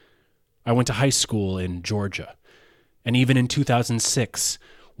 I went to high school in Georgia, and even in 2006,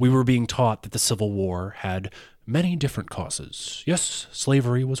 we were being taught that the Civil War had many different causes. Yes,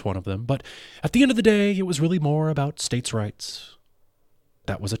 slavery was one of them, but at the end of the day, it was really more about states' rights.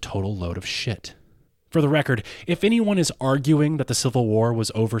 That was a total load of shit. For the record, if anyone is arguing that the Civil War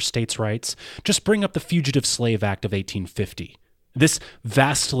was over states' rights, just bring up the Fugitive Slave Act of 1850. This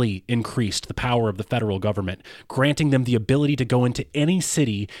vastly increased the power of the federal government, granting them the ability to go into any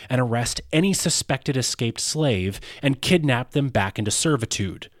city and arrest any suspected escaped slave and kidnap them back into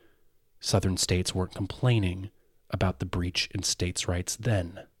servitude. Southern states weren't complaining about the breach in states' rights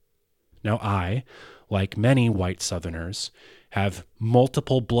then. Now I, like many white Southerners, have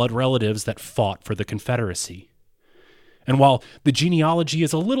multiple blood relatives that fought for the Confederacy. And while the genealogy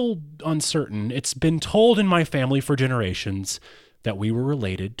is a little uncertain, it's been told in my family for generations that we were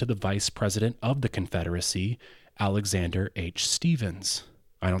related to the Vice President of the Confederacy, Alexander H. Stephens.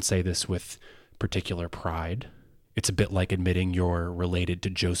 I don't say this with particular pride. It's a bit like admitting you're related to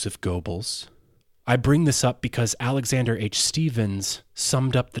Joseph Goebbels. I bring this up because Alexander H. Stephens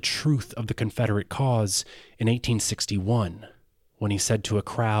summed up the truth of the Confederate cause in 1861 when he said to a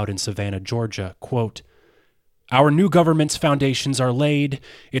crowd in Savannah, Georgia, quote, "Our new government's foundations are laid.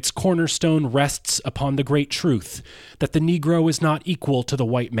 Its cornerstone rests upon the great truth that the Negro is not equal to the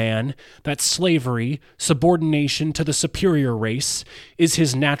white man, that slavery, subordination to the superior race, is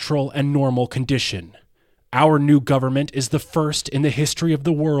his natural and normal condition. Our new government is the first in the history of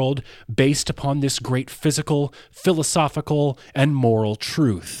the world based upon this great physical, philosophical, and moral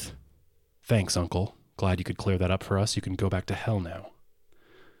truth." Thanks, Uncle. Glad you could clear that up for us. You can go back to hell now.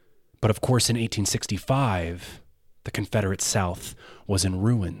 But of course, in 1865, the Confederate South was in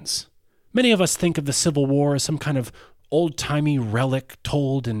ruins. Many of us think of the Civil War as some kind of old-timey relic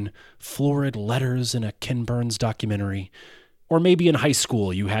told in florid letters in a Ken Burns documentary. Or maybe in high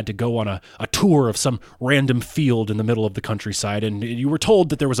school you had to go on a tour of some random field in the middle of the countryside and you were told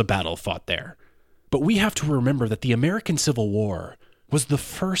that there was a battle fought there. But we have to remember that the American Civil War was the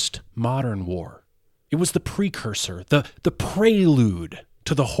first modern war. It was the precursor, the prelude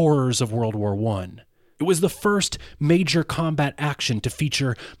to the horrors of World War I. It was the first major combat action to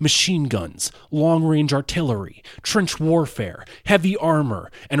feature machine guns, long-range artillery, trench warfare, heavy armor,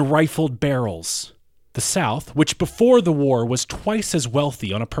 and rifled barrels. The South, which before the war was twice as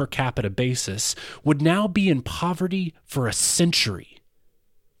wealthy on a per capita basis, would now be in poverty for a century.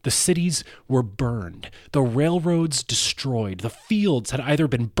 The cities were burned, the railroads destroyed, the fields had either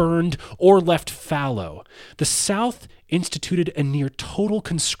been burned or left fallow. The South instituted a near total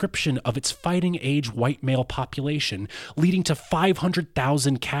conscription of its fighting-age white male population, leading to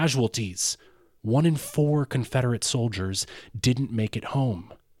 500,000 casualties. 1 in 4 Confederate soldiers didn't make it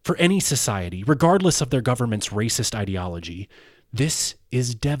home. For any society, regardless of their government's racist ideology, this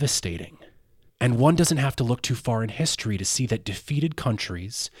is devastating. And one doesn't have to look too far in history to see that defeated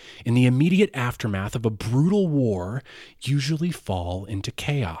countries, in the immediate aftermath of a brutal war, usually fall into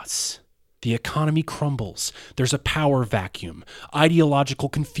chaos. The economy crumbles, there's a power vacuum, ideological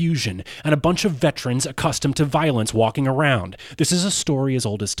confusion, and a bunch of veterans accustomed to violence walking around. This is a story as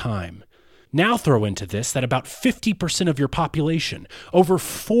old as time. Now throw into this that about 50% of your population, over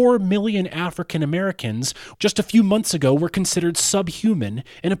 4 million African Americans, just a few months ago were considered subhuman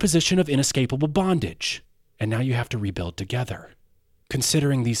in a position of inescapable bondage. And now you have to rebuild together.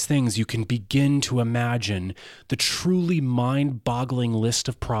 Considering these things, you can begin to imagine the truly mind-boggling list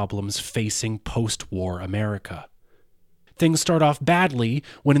of problems facing post-war America. Things start off badly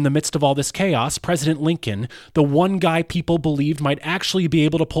when, in the midst of all this chaos, President Lincoln, the one guy people believed might actually be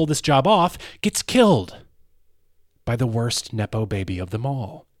able to pull this job off, gets killed by the worst Nepo baby of them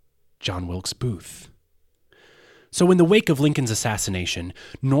all, John Wilkes Booth. So in the wake of Lincoln's assassination,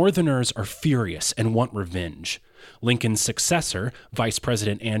 Northerners are furious and want revenge. Lincoln's successor, Vice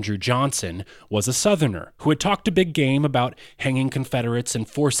President Andrew Johnson, was a Southerner who had talked a big game about hanging Confederates and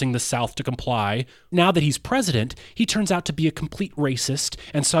forcing the South to comply. Now that he's president, he turns out to be a complete racist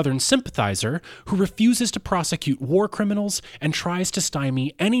and Southern sympathizer who refuses to prosecute war criminals and tries to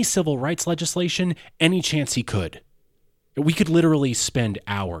stymie any civil rights legislation any chance he could. We could literally spend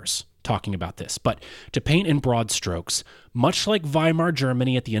hours talking about this, but to paint in broad strokes, much like Weimar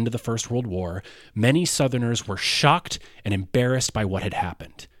Germany at the end of the First World War, many Southerners were shocked and embarrassed by what had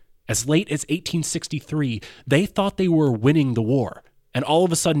happened. As late as 1863, they thought they were winning the war, and all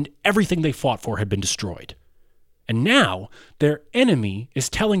of a sudden, everything they fought for had been destroyed. And now, their enemy is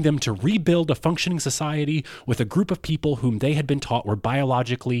telling them to rebuild a functioning society with a group of people whom they had been taught were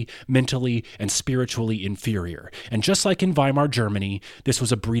biologically, mentally, and spiritually inferior. And just like in Weimar Germany, this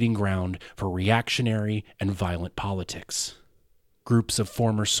was a breeding ground for reactionary and violent politics. Groups of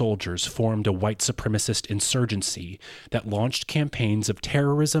former soldiers formed a white supremacist insurgency that launched campaigns of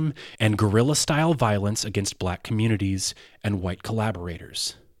terrorism and guerrilla-style violence against black communities and white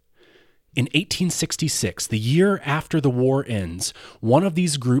collaborators. In 1866, the year after the war ends, one of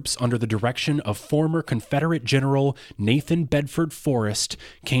these groups under the direction of former Confederate General Nathan Bedford Forrest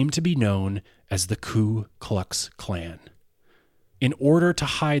came to be known as the Ku Klux Klan. In order to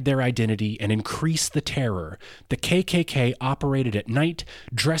hide their identity and increase the terror, the KKK operated at night,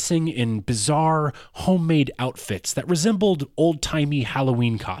 dressing in bizarre, homemade outfits that resembled old-timey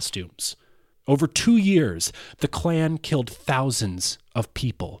Halloween costumes. Over 2 years, the Klan killed thousands of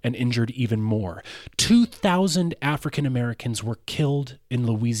people and injured even more. 2,000 African Americans were killed in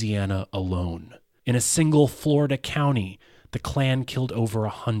Louisiana alone. In a single Florida county, the Klan killed over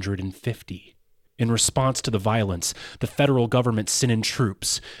 150. In response to the violence, the federal government sent in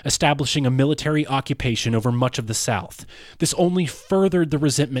troops, establishing a military occupation over much of the South. This only furthered the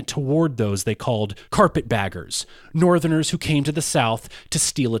resentment toward those they called carpetbaggers, Northerners who came to the South to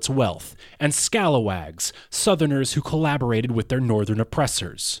steal its wealth, and scalawags, Southerners who collaborated with their Northern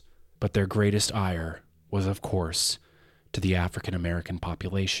oppressors. But their greatest ire was, of course, to the African American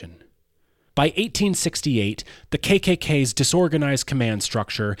population. By 1868, the KKK's disorganized command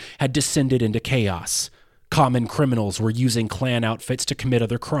structure had descended into chaos. Common criminals were using Klan outfits to commit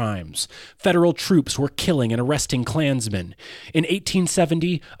other crimes. Federal troops were killing and arresting Klansmen. In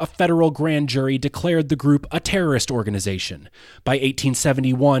 1870, a federal grand jury declared the group a terrorist organization. By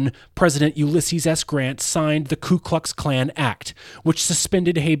 1871, President Ulysses S. Grant signed the Ku Klux Klan Act, which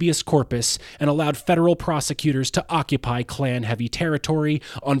suspended habeas corpus and allowed federal prosecutors to occupy Klan-heavy territory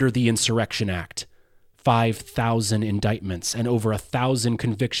under the Insurrection Act. 5,000 indictments and over 1,000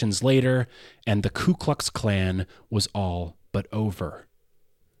 convictions later, and the Ku Klux Klan was all but over.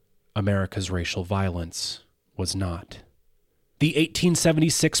 America's racial violence was not. The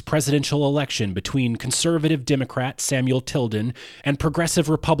 1876 presidential election between conservative Democrat Samuel Tilden and progressive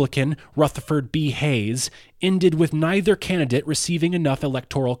Republican Rutherford B. Hayes ended with neither candidate receiving enough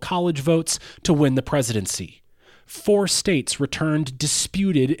electoral college votes to win the presidency. 4 states returned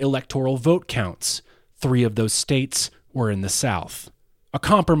disputed electoral vote counts. 3 of those states were in the South. A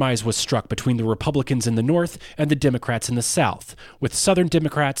compromise was struck between the Republicans in the North and the Democrats in the South, with Southern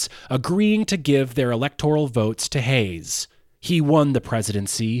Democrats agreeing to give their electoral votes to Hayes. He won the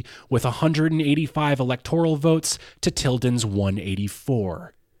presidency with 185 electoral votes to Tilden's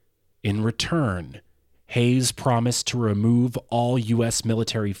 184. In return, Hayes promised to remove all U.S.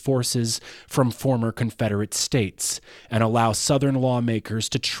 military forces from former Confederate states and allow Southern lawmakers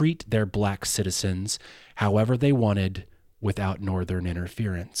to treat their black citizens however they wanted without Northern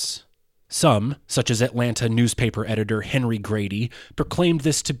interference. Some, such as Atlanta newspaper editor Henry Grady, proclaimed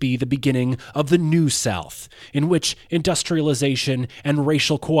this to be the beginning of the New South, in which industrialization and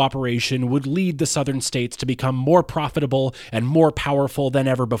racial cooperation would lead the Southern states to become more profitable and more powerful than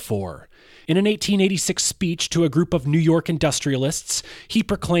ever before. In an 1886 speech to a group of New York industrialists, he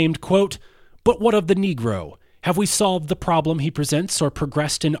proclaimed, quote, "But what of the Negro? Have we solved the problem he presents or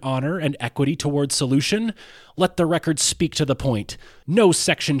progressed in honor and equity toward solution? Let the record speak to the point. No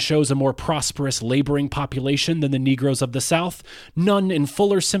section shows a more prosperous laboring population than the Negroes of the South, none in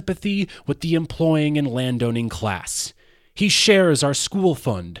fuller sympathy with the employing and landowning class. He shares our school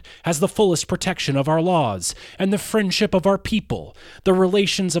fund, has the fullest protection of our laws, and the friendship of our people. The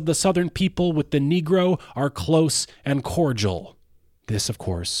relations of the Southern people with the Negro are close and cordial." This, of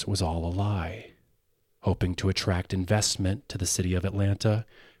course, was all a lie. Hoping to attract investment to the city of Atlanta,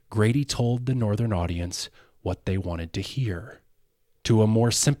 Grady told the Northern audience what they wanted to hear. To a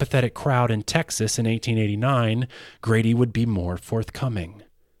more sympathetic crowd in Texas in 1889, Grady would be more forthcoming.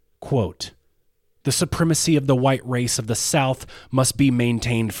 Quote, "The supremacy of the white race of the South must be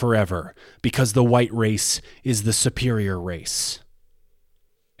maintained forever, because the white race is the superior race."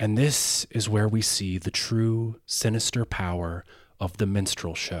 And this is where we see the true, sinister power of the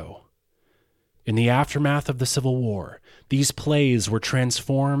minstrel show. In the aftermath of the Civil War, these plays were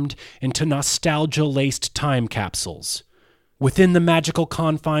transformed into nostalgia-laced time capsules. Within the magical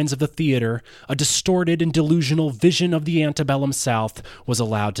confines of the theater, a distorted and delusional vision of the antebellum South was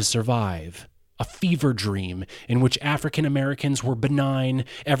allowed to survive. A fever dream in which African Americans were benign,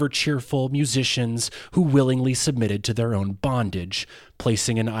 ever-cheerful musicians who willingly submitted to their own bondage,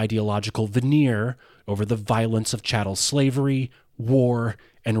 placing an ideological veneer over the violence of chattel slavery, war,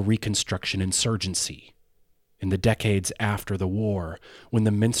 and Reconstruction insurgency. In the decades after the war, when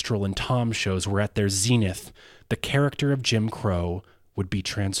the minstrel and Tom shows were at their zenith, the character of Jim Crow would be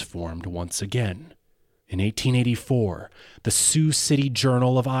transformed once again. In 1884, the Sioux City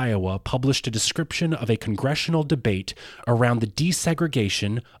Journal of Iowa published a description of a congressional debate around the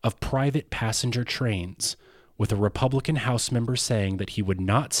desegregation of private passenger trains, with a Republican House member saying that he would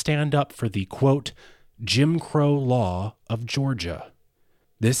not stand up for the, quote, Jim Crow law of Georgia.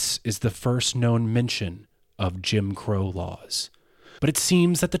 This is the first known mention of Jim Crow laws, but it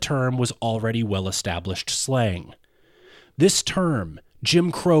seems that the term was already well-established slang. This term,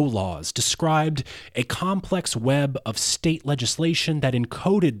 Jim Crow laws, described a complex web of state legislation that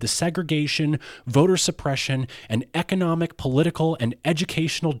encoded the segregation, voter suppression, and economic, political, and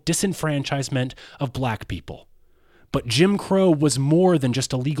educational disenfranchisement of black people. But Jim Crow was more than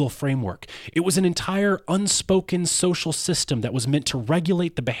just a legal framework. It was an entire unspoken social system that was meant to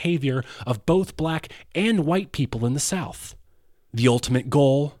regulate the behavior of both black and white people in the South. The ultimate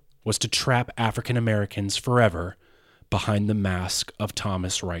goal was to trap African Americans forever behind the mask of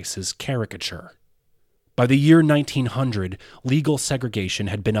Thomas Rice's caricature. By the year 1900, legal segregation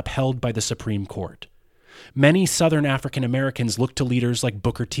had been upheld by the Supreme Court. Many Southern African Americans looked to leaders like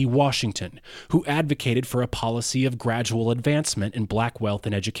Booker T. Washington, who advocated for a policy of gradual advancement in black wealth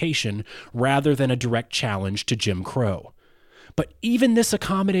and education rather than a direct challenge to Jim Crow. But even this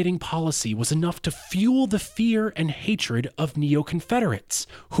accommodating policy was enough to fuel the fear and hatred of neo-Confederates,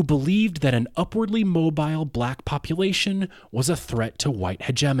 who believed that an upwardly mobile black population was a threat to white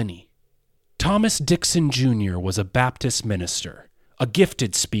hegemony. Thomas Dixon Jr. was a Baptist minister. A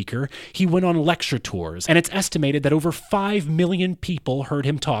gifted speaker, he went on lecture tours, and it's estimated that over 5 million people heard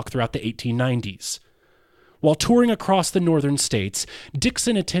him talk throughout the 1890s. While touring across the northern states,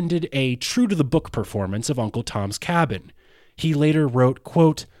 Dixon attended a true-to-the-book performance of Uncle Tom's Cabin. He later wrote,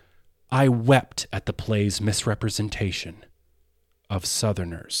 quote, I wept at the play's misrepresentation of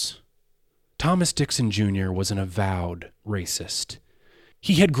Southerners. Thomas Dixon Jr. was an avowed racist.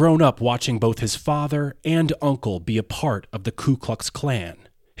 He had grown up watching both his father and uncle be a part of the Ku Klux Klan.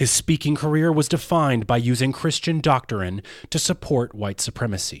 His speaking career was defined by using Christian doctrine to support white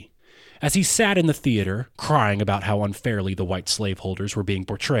supremacy. As he sat in the theater, crying about how unfairly the white slaveholders were being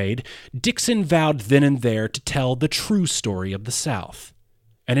portrayed, Dixon vowed then and there to tell the true story of the South.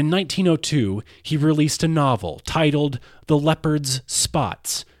 And in 1902, he released a novel titled The Leopard's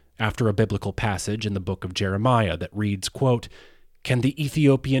Spots, after a biblical passage in the book of Jeremiah that reads, quote, Can the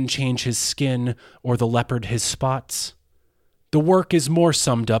Ethiopian change his skin or the leopard his spots? The work is more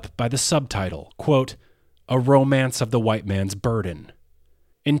summed up by the subtitle, quote, A Romance of the White Man's Burden.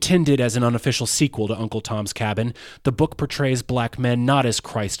 Intended as an unofficial sequel to Uncle Tom's Cabin, the book portrays black men not as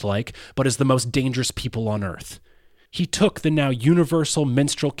Christ-like, but as the most dangerous people on earth. He took the now universal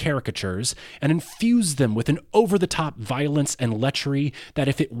minstrel caricatures and infused them with an over-the-top violence and lechery that,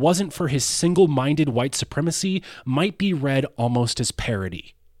 if it wasn't for his single-minded white supremacy, might be read almost as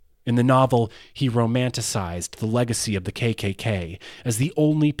parody. In the novel, he romanticized the legacy of the KKK as the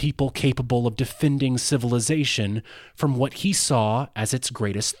only people capable of defending civilization from what he saw as its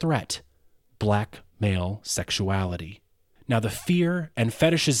greatest threat, black male sexuality. Now, the fear and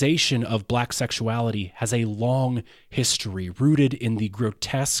fetishization of black sexuality has a long history rooted in the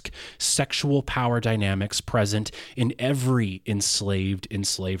grotesque sexual power dynamics present in every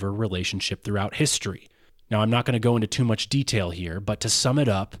enslaved-enslaver relationship throughout history. Now, I'm not going to go into too much detail here, but to sum it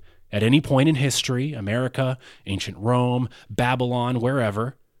up, at any point in history, America, ancient Rome, Babylon,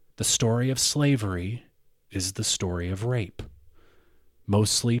 wherever, the story of slavery is the story of rape,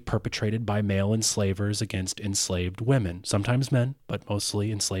 mostly perpetrated by male enslavers against enslaved women, sometimes men, but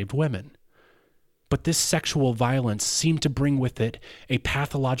mostly enslaved women. But this sexual violence seemed to bring with it a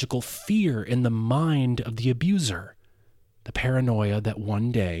pathological fear in the mind of the abuser, the paranoia that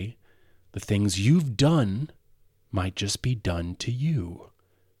one day the things you've done might just be done to you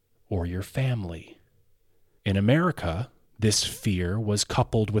or your family. In America, this fear was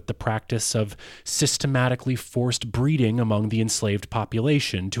coupled with the practice of systematically forced breeding among the enslaved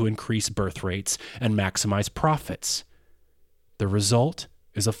population to increase birth rates and maximize profits. The result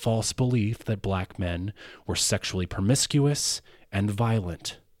is a false belief that black men were sexually promiscuous and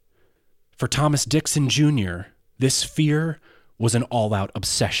violent. For Thomas Dixon Jr., this fear was an all-out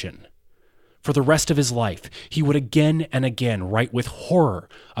obsession. For the rest of his life, he would again and again write with horror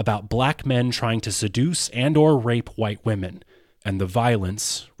about black men trying to seduce and or rape white women, and the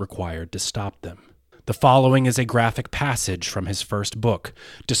violence required to stop them. The following is a graphic passage from his first book,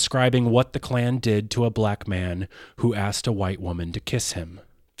 describing what the Klan did to a black man who asked a white woman to kiss him.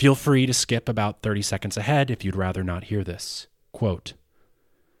 Feel free to skip about 30 seconds ahead if you'd rather not hear this. Quote,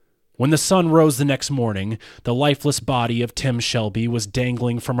 When the sun rose the next morning, the lifeless body of Tim Shelby was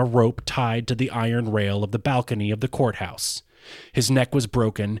dangling from a rope tied to the iron rail of the balcony of the courthouse. His neck was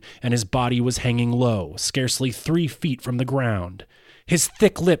broken, and his body was hanging low, scarcely 3 feet from the ground. His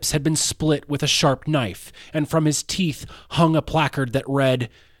thick lips had been split with a sharp knife, and from his teeth hung a placard that read,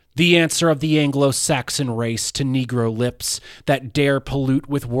 "The answer of the Anglo-Saxon race to Negro lips that dare pollute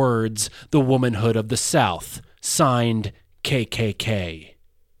with words the womanhood of the South. Signed, KKK."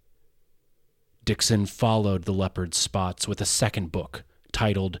 Dixon followed the leopard spots with a second book,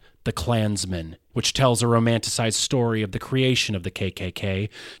 titled The Klansman, which tells a romanticized story of the creation of the KKK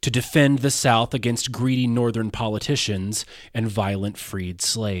to defend the South against greedy Northern politicians and violent freed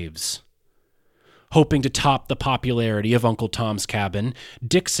slaves. Hoping to top the popularity of Uncle Tom's Cabin,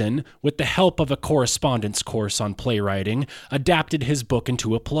 Dixon, with the help of a correspondence course on playwriting, adapted his book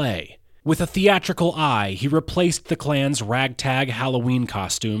into a play. With a theatrical eye, he replaced the Klan's ragtag Halloween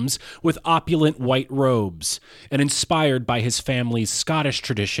costumes with opulent white robes, and inspired by his family's Scottish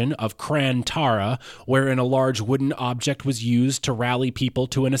tradition of Cran Tara, wherein a large wooden object was used to rally people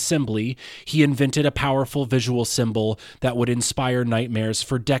to an assembly, he invented a powerful visual symbol that would inspire nightmares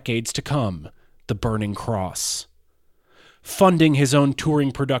for decades to come: the Burning Cross. Funding his own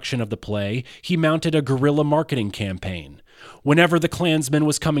touring production of the play, he mounted a guerrilla marketing campaign. Whenever the Klansman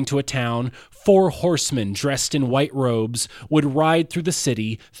was coming to a town, 4 horsemen dressed in white robes would ride through the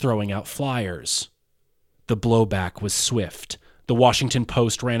city throwing out flyers. The blowback was swift. The Washington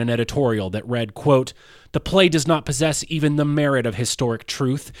Post ran an editorial that read, quote, "The play does not possess even the merit of historic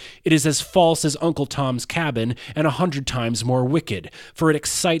truth. It is as false as Uncle Tom's Cabin and 100 times more wicked, for it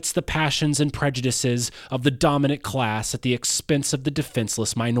excites the passions and prejudices of the dominant class at the expense of the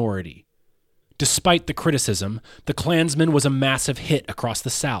defenseless minority." Despite the criticism, The Klansman was a massive hit across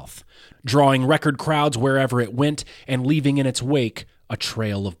the South, drawing record crowds wherever it went and leaving in its wake a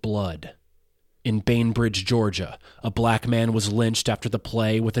trail of blood. In Bainbridge, Georgia, a black man was lynched after the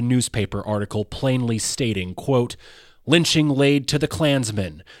play with a newspaper article plainly stating, quote, "Lynching laid to the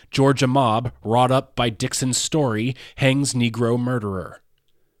Klansman. Georgia mob, wrought up by Dixon's story, hangs Negro murderer."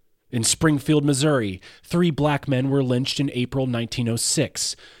 In Springfield, Missouri, 3 black men were lynched in April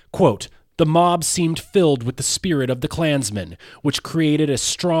 1906. Quote, "The mob seemed filled with the spirit of the Klansman, which created a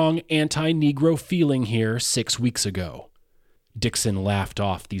strong anti-Negro feeling here 6 weeks ago." Dixon laughed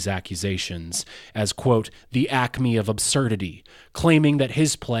off these accusations as, quote, "the acme of absurdity," claiming that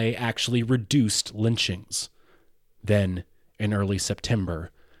his play actually reduced lynchings. Then, in early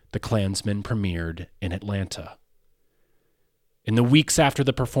September, The Klansman premiered in Atlanta. In the weeks after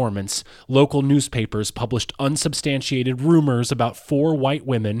the performance, local newspapers published unsubstantiated rumors about 4 white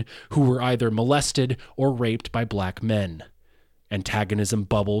women who were either molested or raped by black men. Antagonism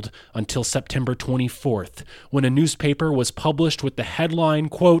bubbled until September 24th, when a newspaper was published with the headline,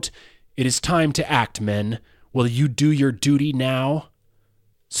 quote, "It is time to act, men. Will you do your duty now?"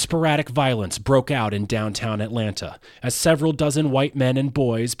 Sporadic violence broke out in downtown Atlanta as several dozen white men and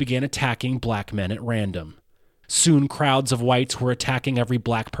boys began attacking black men at random. Soon crowds of whites were attacking every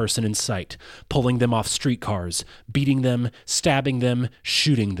black person in sight, pulling them off streetcars, beating them, stabbing them,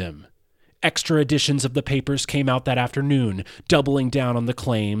 shooting them. Extra editions of the papers came out that afternoon, doubling down on the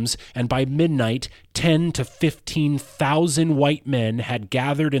claims, and by midnight, 10 to 15,000 white men had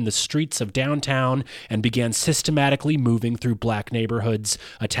gathered in the streets of downtown and began systematically moving through black neighborhoods,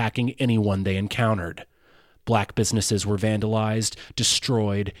 attacking anyone they encountered. Black businesses were vandalized,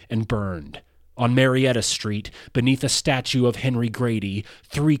 destroyed, and burned. On Marietta Street, beneath a statue of Henry Grady,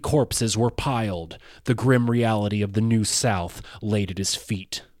 3 corpses were piled. The grim reality of the New South laid at his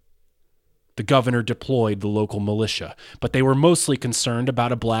feet. The governor deployed the local militia, but they were mostly concerned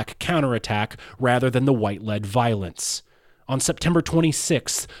about a black counterattack rather than the white-led violence. On September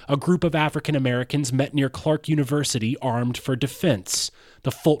 26th, a group of African Americans met near Clark University armed for defense.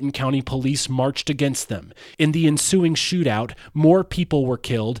 The Fulton County Police marched against them. In the ensuing shootout, more people were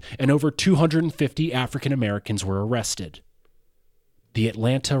killed and over 250 African Americans were arrested. The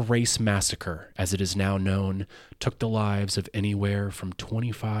Atlanta Race Massacre, as it is now known, took the lives of anywhere from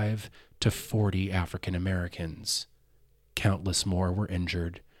 25 to 40 African Americans. Countless more were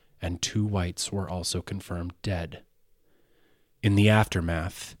injured, and 2 whites were also confirmed dead. In the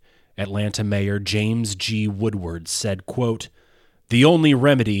aftermath, Atlanta Mayor James G. Woodward said, quote, "The only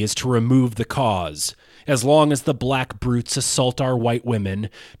remedy is to remove the cause. As long as the black brutes assault our white women,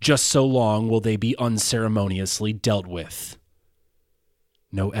 just so long will they be unceremoniously dealt with."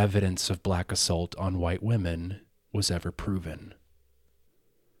 No evidence of black assault on white women was ever proven.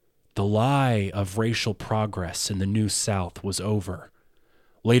 The lie of racial progress in the New South was over.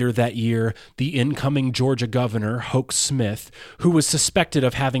 Later that year, the incoming Georgia governor, Hoke Smith, who was suspected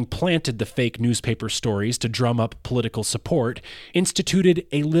of having planted the fake newspaper stories to drum up political support, instituted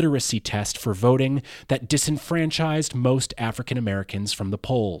a literacy test for voting that disenfranchised most African Americans from the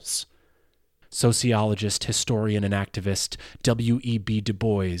polls. Sociologist, historian, and activist W.E.B. Du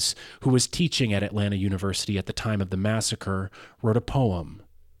Bois, who was teaching at Atlanta University at the time of the massacre, wrote a poem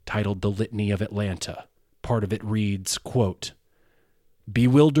titled The Litany of Atlanta. Part of it reads, quote,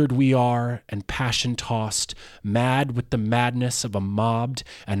 "Bewildered we are and passion-tossed, mad with the madness of a mobbed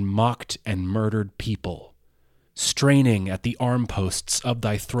and mocked and murdered people. Straining at the armposts of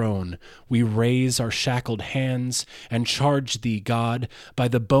thy throne, we raise our shackled hands and charge thee, God, by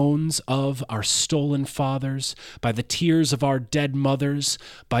the bones of our stolen fathers, by the tears of our dead mothers,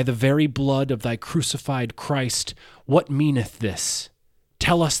 by the very blood of thy crucified Christ. What meaneth this?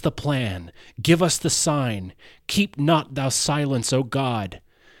 Tell us the plan, give us the sign, keep not thou silence, O God.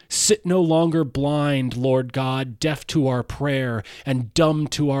 Sit no longer blind, Lord God, deaf to our prayer and dumb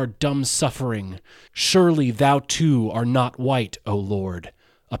to our dumb suffering. Surely thou too art not white, O Lord,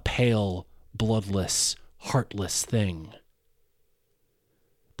 a pale, bloodless, heartless thing."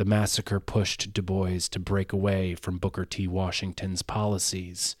 The massacre pushed Du Bois to break away from Booker T. Washington's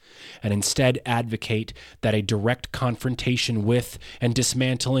policies and instead advocate that a direct confrontation with and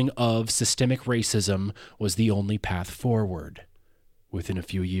dismantling of systemic racism was the only path forward. Within a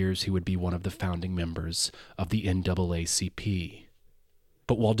few years, he would be one of the founding members of the NAACP.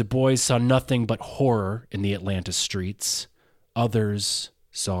 But while Du Bois saw nothing but horror in the Atlanta streets, others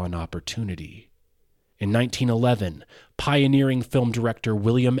saw an opportunity. In 1911, pioneering film director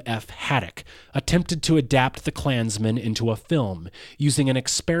William F. Haddock attempted to adapt The Klansman into a film using an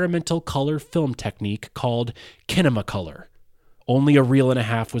experimental color film technique called kinemacolor. Only a reel and a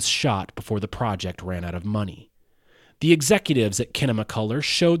half was shot before the project ran out of money. The executives at Kinemacolor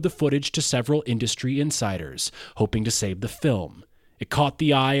showed the footage to several industry insiders, hoping to save the film. It caught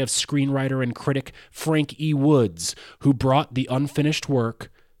the eye of screenwriter and critic Frank E. Woods, who brought the unfinished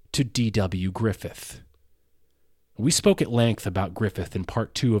work to D.W. Griffith. We spoke at length about Griffith in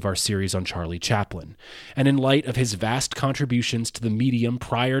part 2 of our series on Charlie Chaplin, and in light of his vast contributions to the medium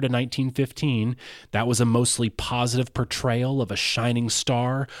prior to 1915, that was a mostly positive portrayal of a shining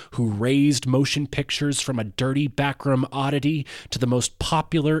star who raised motion pictures from a dirty backroom oddity to the most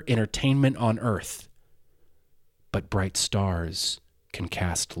popular entertainment on earth. But bright stars can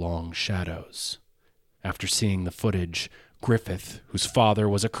cast long shadows. After seeing the footage, Griffith, whose father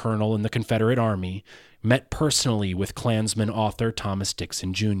was a colonel in the Confederate Army, met personally with Klansman author Thomas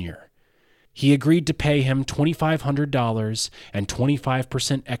Dixon Jr. He agreed to pay him $2,500 and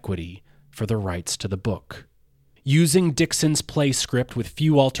 25% equity for the rights to the book. Using Dixon's play script with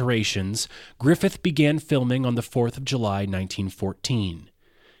few alterations, Griffith began filming on the 4th of July, 1914.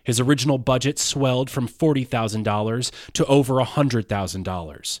 His original budget swelled from $40,000 to over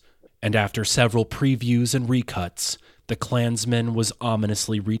 $100,000, and after several previews and recuts, The Klansman was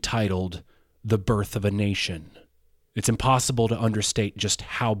ominously retitled The Birth of a Nation. It's impossible to understate just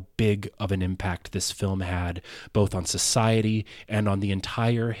how big of an impact this film had, both on society and on the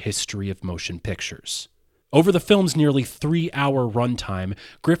entire history of motion pictures. Over the film's nearly 3-hour runtime,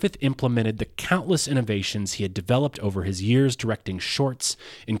 Griffith implemented the countless innovations he had developed over his years directing shorts,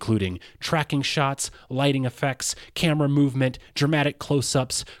 including tracking shots, lighting effects, camera movement, dramatic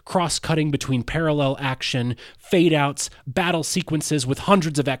close-ups, cross-cutting between parallel action, fade-outs, battle sequences with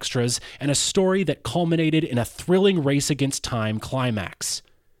hundreds of extras, and a story that culminated in a thrilling race against time climax.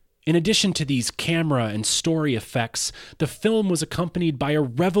 In addition to these camera and story effects, the film was accompanied by a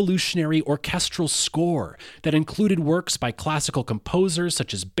revolutionary orchestral score that included works by classical composers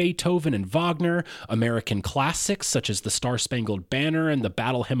such as Beethoven and Wagner, American classics such as The Star-Spangled Banner and the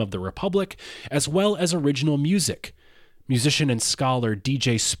Battle Hymn of the Republic, as well as original music. Musician and scholar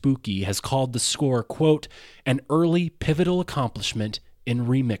DJ Spooky has called the score, quote, an early pivotal accomplishment in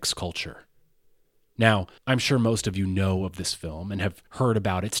remix culture. Now, I'm sure most of you know of this film and have heard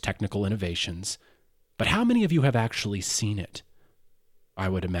about its technical innovations, but how many of you have actually seen it? I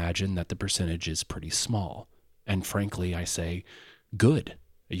would imagine that the percentage is pretty small, and frankly, I say, good.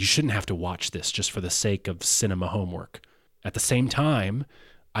 You shouldn't have to watch this just for the sake of cinema homework. At the same time,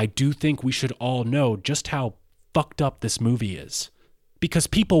 I do think we should all know just how fucked up this movie is, because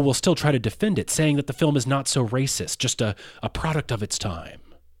people will still try to defend it, saying that the film is not so racist, just a product of its time.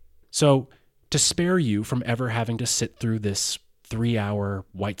 So, to spare you from ever having to sit through this 3-hour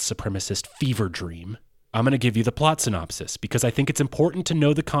white supremacist fever dream, I'm going to give you the plot synopsis because I think it's important to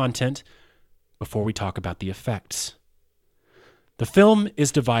know the content before we talk about the effects. The film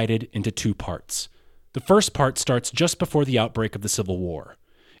is divided into 2 parts. The first part starts just before the outbreak of the Civil War.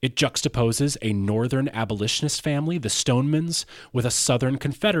 It juxtaposes a Northern abolitionist family, the Stonemans, with a Southern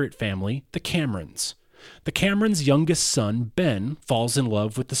Confederate family, the Camerons. The Camerons' youngest son, Ben, falls in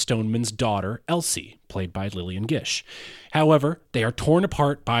love with the Stonemans' daughter, Elsie, played by Lillian Gish. However, they are torn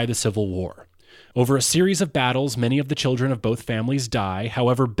apart by the Civil War. Over a series of battles, many of the children of both families die.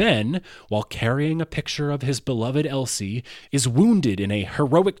 However, Ben, while carrying a picture of his beloved Elsie, is wounded in a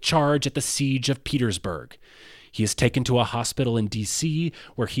heroic charge at the siege of Petersburg. He is taken to a hospital in D.C.,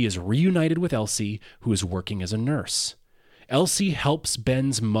 where he is reunited with Elsie, who is working as a nurse. Elsie helps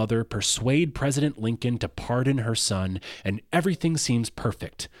Ben's mother persuade President Lincoln to pardon her son, and everything seems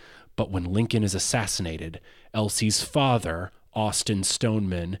perfect. But when Lincoln is assassinated, Elsie's father, Austin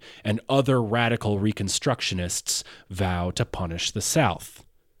Stoneman, and other radical Reconstructionists vow to punish the South.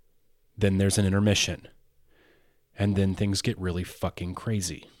 Then there's an intermission. And then things get really fucking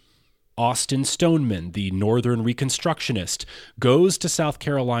crazy. Austin Stoneman, the Northern Reconstructionist, goes to South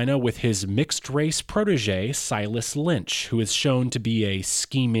Carolina with his mixed-race protege, Silas Lynch, who is shown to be a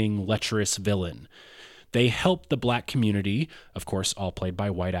scheming, lecherous villain. They help the black community, of course all played by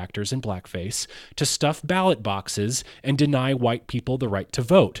white actors in blackface, to stuff ballot boxes and deny white people the right to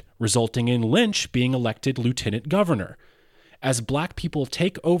vote, resulting in Lynch being elected lieutenant governor. As black people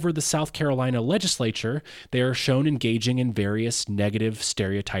take over the South Carolina legislature, they are shown engaging in various negative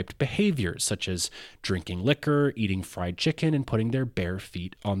stereotyped behaviors, such as drinking liquor, eating fried chicken, and putting their bare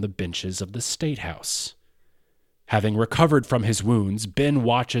feet on the benches of the State House. Having recovered from his wounds, Ben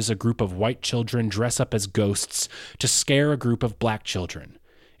watches a group of white children dress up as ghosts to scare a group of black children.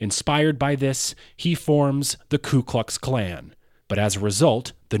 Inspired by this, he forms the Ku Klux Klan, but as a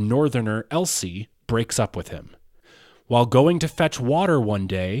result, the Northerner Elsie breaks up with him. While going to fetch water one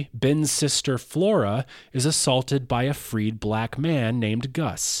day, Ben's sister Flora is assaulted by a freed black man named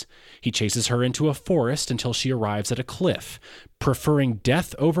Gus. He chases her into a forest until she arrives at a cliff. Preferring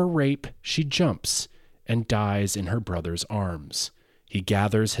death over rape, she jumps and dies in her brother's arms. He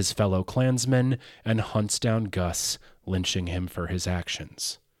gathers his fellow Klansmen and hunts down Gus, lynching him for his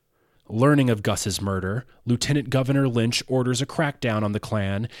actions. Learning of Gus's murder, Lieutenant Governor Lynch orders a crackdown on the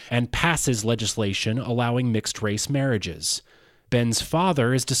Klan and passes legislation allowing mixed-race marriages. Ben's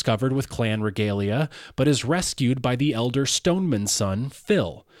father is discovered with Klan regalia, but is rescued by the elder Stoneman's son,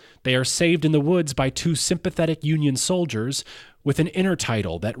 Phil. They are saved in the woods by two sympathetic Union soldiers with an inner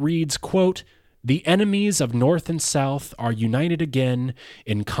title that reads, quote, "The enemies of North and South are united again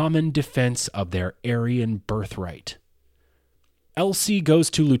in common defense of their Aryan birthright." Elsie goes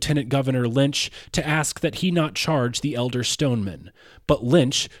to Lieutenant Governor Lynch to ask that he not charge the elder Stoneman, but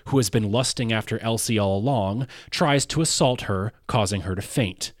Lynch, who has been lusting after Elsie all along, tries to assault her, causing her to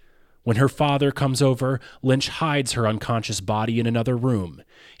faint. When her father comes over, Lynch hides her unconscious body in another room.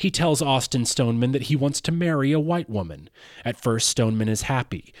 He tells Austin Stoneman that he wants to marry a white woman. At first, Stoneman is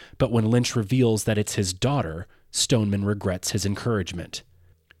happy, but when Lynch reveals that it's his daughter, Stoneman regrets his encouragement.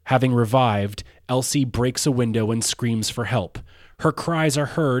 Having revived, Elsie breaks a window and screams for help. Her cries are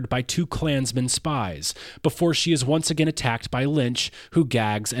heard by two Klansmen spies, before she is once again attacked by Lynch, who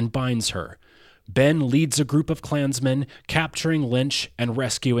gags and binds her. Ben leads a group of Klansmen, capturing Lynch and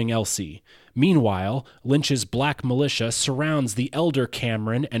rescuing Elsie. Meanwhile, Lynch's black militia surrounds the elder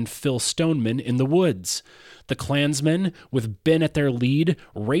Cameron and Phil Stoneman in the woods. The Klansmen, with Ben at their lead,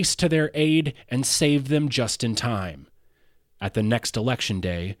 race to their aid and save them just in time. At the next election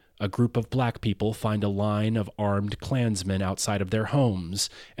day, a group of black people find a line of armed Klansmen outside of their homes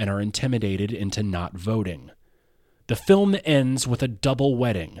and are intimidated into not voting. The film ends with a double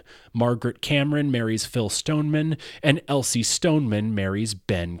wedding. Margaret Cameron marries Phil Stoneman, and Elsie Stoneman marries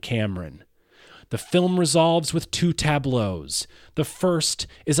Ben Cameron. The film resolves with two tableaus. The first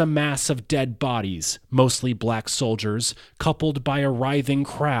is a mass of dead bodies, mostly black soldiers, coupled by a writhing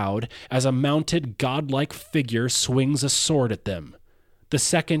crowd as a mounted godlike figure swings a sword at them. The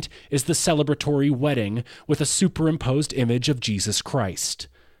second is the celebratory wedding with a superimposed image of Jesus Christ.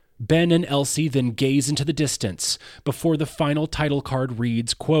 Ben and Elsie then gaze into the distance before the final title card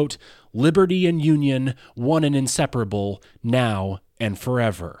reads, quote, "Liberty and union, one and inseparable, now and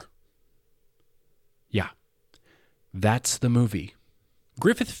forever." Yeah, that's the movie.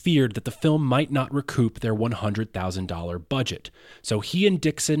 Griffith feared that the film might not recoup their $100,000 budget, so he and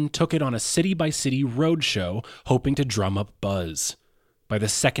Dixon took it on a city-by-city roadshow, hoping to drum up buzz. By the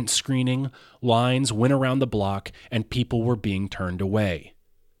second screening, lines went around the block and people were being turned away.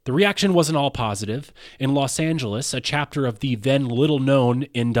 The reaction wasn't all positive. In Los Angeles, a chapter of the then little-known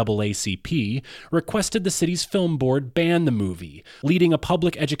NAACP requested the city's film board ban the movie, leading a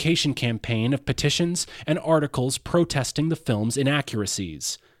public education campaign of petitions and articles protesting the film's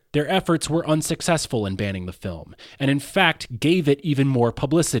inaccuracies. Their efforts were unsuccessful in banning the film, and in fact gave it even more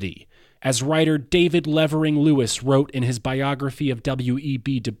publicity. As writer David Levering Lewis wrote in his biography of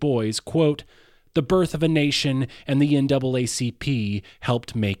W.E.B. Du Bois, quote, "The Birth of a Nation and the NAACP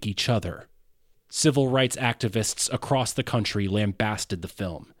helped make each other." Civil rights activists across the country lambasted the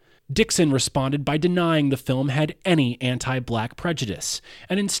film. Dixon responded by denying the film had any anti-black prejudice,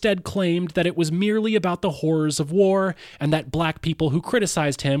 and instead claimed that it was merely about the horrors of war and that black people who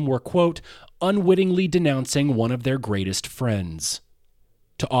criticized him were, quote, unwittingly denouncing one of their greatest friends.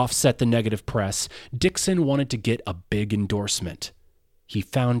 To offset the negative press, Dixon wanted to get a big endorsement. He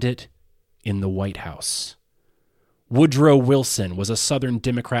found it in the White House. Woodrow Wilson was a Southern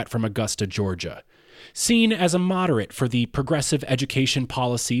Democrat from Augusta, Georgia. Seen as a moderate for the progressive education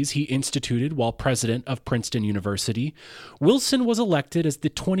policies he instituted while president of Princeton University, Wilson was elected as the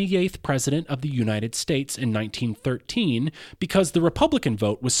 28th president of the United States in 1913 because the Republican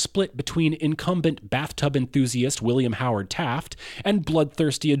vote was split between incumbent bathtub enthusiast William Howard Taft and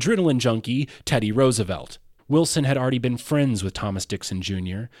bloodthirsty adrenaline junkie Teddy Roosevelt. Wilson had already been friends with Thomas Dixon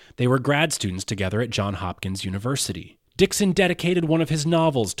Jr. They were grad students together at Johns Hopkins University. Dixon dedicated one of his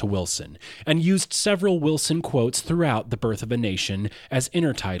novels to Wilson and used several Wilson quotes throughout The Birth of a Nation as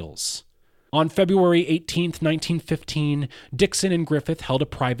intertitles. On February 18, 1915, Dixon and Griffith held a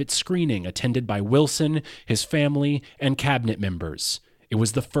private screening attended by Wilson, his family, and cabinet members. It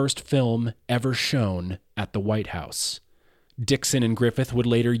was the first film ever shown at the White House. Dixon and Griffith would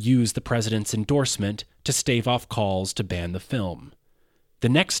later use the president's endorsement to stave off calls to ban the film. The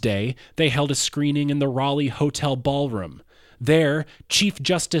next day, they held a screening in the Raleigh Hotel Ballroom. There, Chief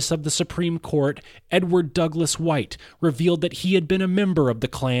Justice of the Supreme Court, Edward Douglas White, revealed that he had been a member of the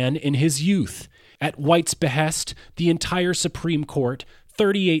Klan in his youth. At White's behest, the entire Supreme Court,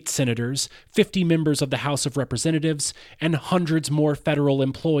 38 senators, 50 members of the House of Representatives, and hundreds more federal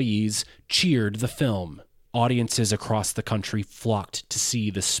employees cheered the film. Audiences across the country flocked to see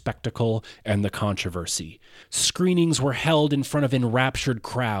the spectacle and the controversy. Screenings were held in front of enraptured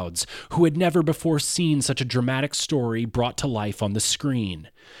crowds who had never before seen such a dramatic story brought to life on the screen.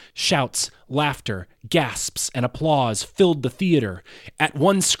 Shouts, laughter, gasps, and applause filled the theater. At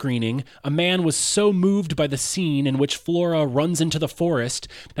one screening, a man was so moved by the scene in which Flora runs into the forest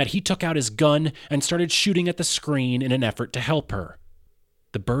that he took out his gun and started shooting at the screen in an effort to help her.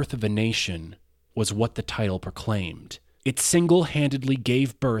 The Birth of a Nation was what the title proclaimed. It single-handedly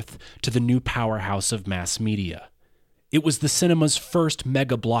gave birth to the new powerhouse of mass media. It was the cinema's first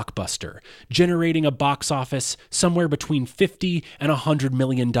mega blockbuster, generating a box office somewhere between $50 and $100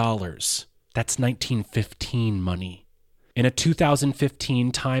 million. That's 1915 money. In a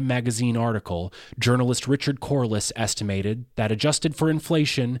 2015 Time magazine article, journalist Richard Corliss estimated that, adjusted for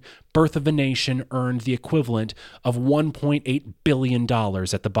inflation, Birth of a Nation earned the equivalent of $1.8 billion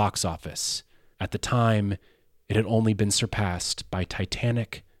at the box office. At the time, it had only been surpassed by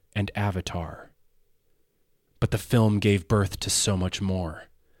Titanic and Avatar. But the film gave birth to so much more.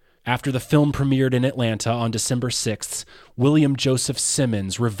 After the film premiered in Atlanta on December 6th, William Joseph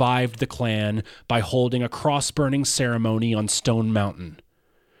Simmons revived the Klan by holding a cross-burning ceremony on Stone Mountain.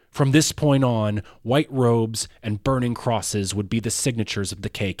 From this point on, white robes and burning crosses would be the signatures of the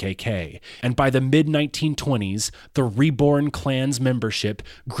KKK, and by the mid-1920s, the reborn Klan's membership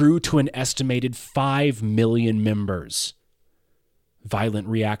grew to an estimated 5 million members. Violent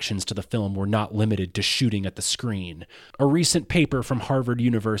reactions to the film were not limited to shooting at the screen. A recent paper from Harvard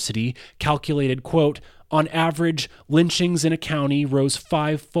University calculated, quote, on average, lynchings in a county rose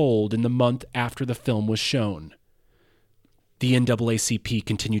 5-fold in the month after the film was shown. The NAACP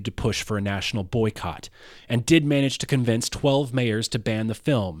continued to push for a national boycott and did manage to convince 12 mayors to ban the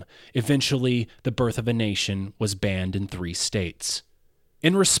film. Eventually, The Birth of a Nation was banned in 3 states.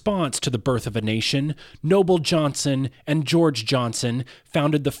 In response to The Birth of a Nation, Noble Johnson and George Johnson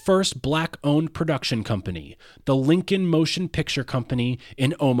founded the first black-owned production company, the Lincoln Motion Picture Company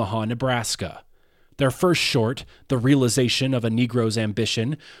in Omaha, Nebraska. Their first short, The Realization of a Negro's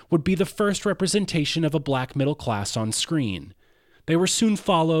Ambition, would be the first representation of a black middle class on screen. They were soon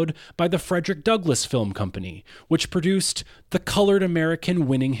followed by the Frederick Douglass Film Company, which produced The Colored American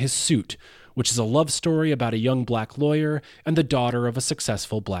Winning His Suit, which is a love story about a young black lawyer and the daughter of a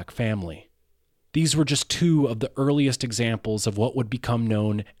successful black family. These were just 2 of the earliest examples of what would become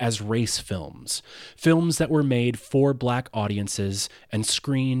known as race films, films that were made for black audiences and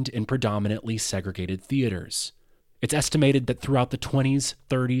screened in predominantly segregated theaters. It's estimated that throughout the 20s,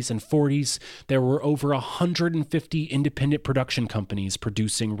 30s, and 40s, there were over 150 independent production companies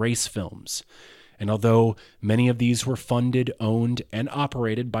producing race films. And although many of these were funded, owned, and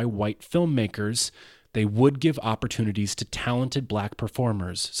operated by white filmmakers, they would give opportunities to talented black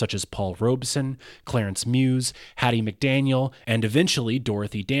performers such as Paul Robeson, Clarence Muse, Hattie McDaniel, and eventually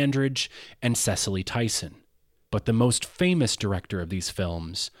Dorothy Dandridge and Cecily Tyson. But the most famous director of these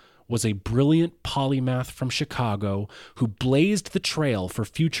films was a brilliant polymath from Chicago who blazed the trail for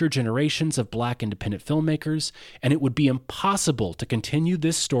future generations of black independent filmmakers, and it would be impossible to continue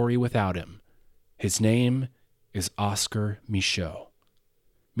this story without him. His name is Oscar Micheaux.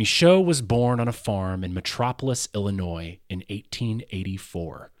 Micheaux was born on a farm in Metropolis, Illinois in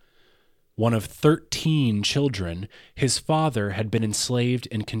 1884. One of 13 children, his father had been enslaved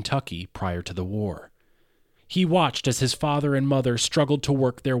in Kentucky prior to the war. He watched as his father and mother struggled to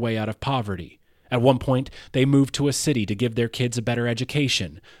work their way out of poverty. At one point, they moved to a city to give their kids a better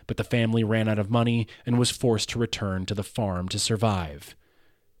education, but the family ran out of money and was forced to return to the farm to survive.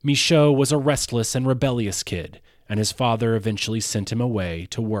 Micheaux was a restless and rebellious kid, and his father eventually sent him away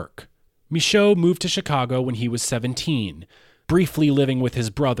to work. Micheaux moved to Chicago when he was 17. Briefly living with his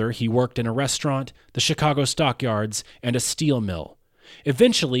brother, he worked in a restaurant, the Chicago stockyards, and a steel mill.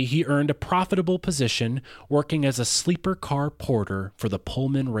 Eventually, he earned a profitable position working as a sleeper car porter for the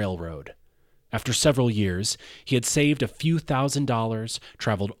Pullman Railroad. After several years, he had saved a few $1,000s,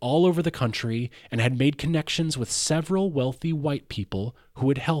 traveled all over the country, and had made connections with several wealthy white people who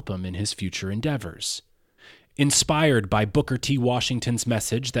would help him in his future endeavors. Inspired by Booker T. Washington's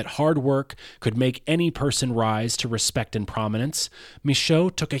message that hard work could make any person rise to respect and prominence,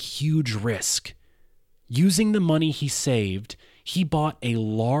 Micheaux took a huge risk. Using the money he saved, he bought a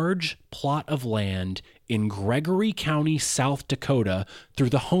large plot of land in Gregory County, South Dakota, through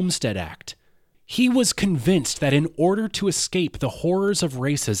the Homestead Act. He was convinced that in order to escape the horrors of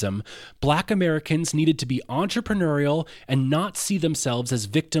racism, black Americans needed to be entrepreneurial and not see themselves as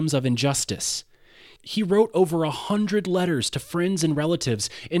victims of injustice. He wrote over 100 letters to friends and relatives,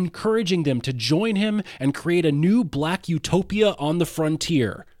 encouraging them to join him and create a new black utopia on the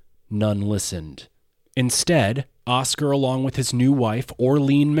frontier. None listened. Instead, Oscar, along with his new wife,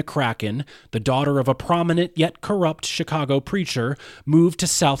 Orlean McCracken, the daughter of a prominent yet corrupt Chicago preacher, moved to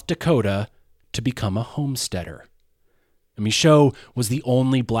South Dakota to become a homesteader. Micheaux was the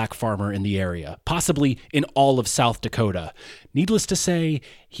only black farmer in the area, possibly in all of South Dakota. Needless to say,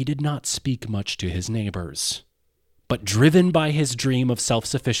 he did not speak much to his neighbors. But driven by his dream of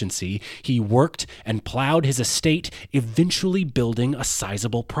self-sufficiency, he worked and plowed his estate, eventually building a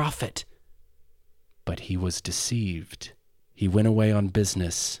sizable profit. But he was deceived. He went away on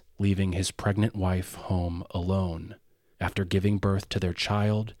business, leaving his pregnant wife home alone. After giving birth to their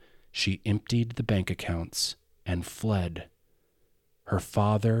child, she emptied the bank accounts and fled. Her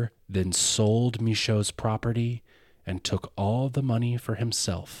father then sold Micheaux's property and took all the money for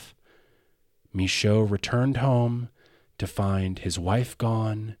himself. Micheaux returned home to find his wife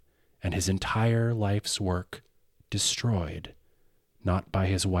gone and his entire life's work destroyed, not by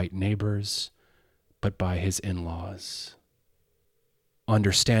his white neighbors, but by his in-laws.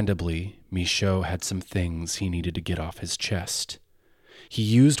 Understandably, Micheaux had some things he needed to get off his chest. He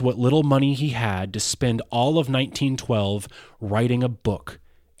used what little money he had to spend all of 1912 writing a book,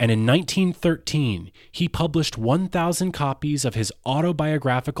 and in 1913 he published 1,000 copies of his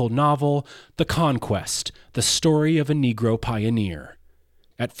autobiographical novel, The Conquest, the story of a Negro pioneer.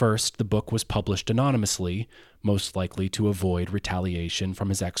 At first, the book was published anonymously, most likely to avoid retaliation from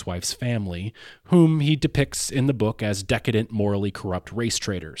his ex-wife's family, whom he depicts in the book as decadent, morally corrupt race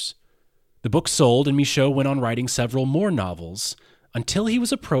traders. The book sold, and Micheaux went on writing several more novels, until he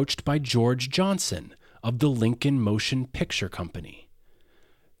was approached by George Johnson of the Lincoln Motion Picture Company.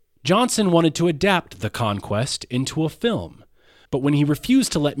 Johnson wanted to adapt The Conquest into a film, but when he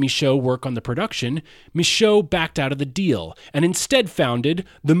refused to let Micheaux work on the production, Micheaux backed out of the deal and instead founded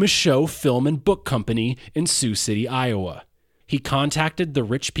the Micheaux Film and Book Company in Sioux City, Iowa. He contacted the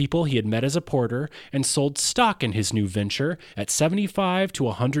rich people he had met as a porter and sold stock in his new venture at $75 to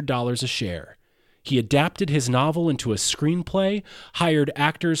 $100 a share. He adapted his novel into a screenplay, hired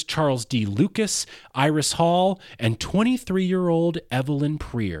actors Charles D. Lucas, Iris Hall, and 23-year-old Evelyn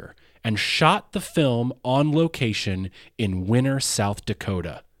Preer, and shot the film on location in Winter, South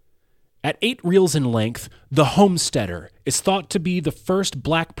Dakota. At 8 reels in length, The Homesteader is thought to be the first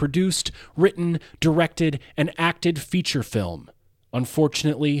black-produced, written, directed, and acted feature film.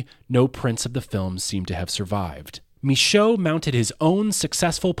 Unfortunately, no prints of the film seem to have survived. Micheaux mounted his own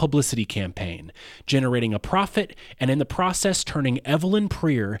successful publicity campaign, generating a profit and in the process turning Evelyn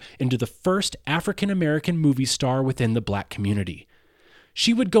Preer into the first African-American movie star within the black community.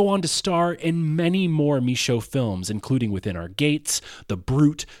 She would go on to star in many more Micheaux films, including Within Our Gates, The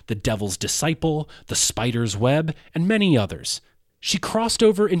Brute, The Devil's Disciple, The Spider's Web, and many others. She crossed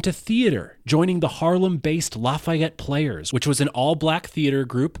over into theater, joining the Harlem-based Lafayette Players, which was an all-black theater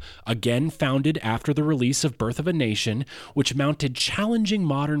group, again founded after the release of Birth of a Nation, which mounted challenging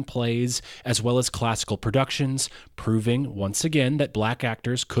modern plays as well as classical productions, proving once again that black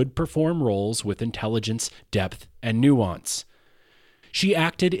actors could perform roles with intelligence, depth, and nuance. She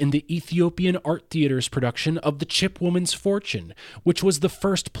acted in the Ethiopian Art Theater's production of The Chipwoman's Fortune, which was the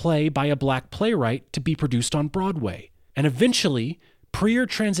first play by a black playwright to be produced on Broadway. And eventually, Prier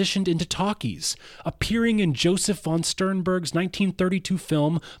transitioned into talkies, appearing in Joseph von Sternberg's 1932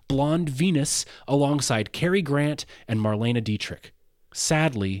 film Blonde Venus alongside Cary Grant and Marlene Dietrich.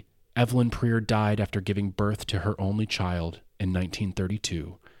 Sadly, Evelyn Prier died after giving birth to her only child in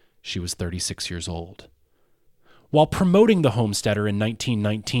 1932. She was 36 years old. While promoting The Homesteader in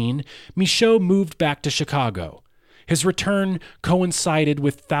 1919, Michaud moved back to Chicago. His return coincided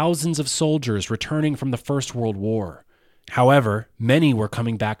with thousands of soldiers returning from the First World War. However, many were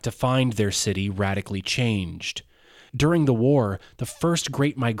coming back to find their city radically changed. During the war, the first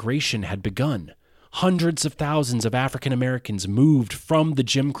Great Migration had begun. Hundreds of thousands of African Americans moved from the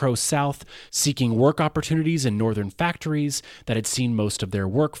Jim Crow South, seeking work opportunities in northern factories that had seen most of their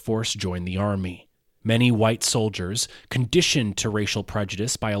workforce join the Army. Many white soldiers, conditioned to racial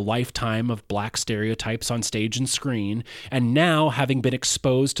prejudice by a lifetime of black stereotypes on stage and screen, and now having been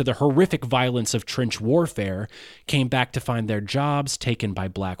exposed to the horrific violence of trench warfare, came back to find their jobs taken by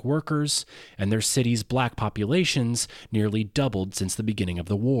black workers, and their city's black populations nearly doubled since the beginning of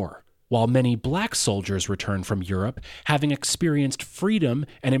the war. While many black soldiers returned from Europe, having experienced freedom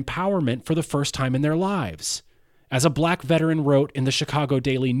and empowerment for the first time in their lives. As a black veteran wrote in the Chicago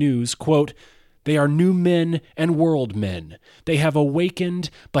Daily News, quote, "They are new men and world men. They have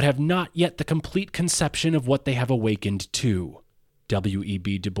awakened, but have not yet the complete conception of what they have awakened to."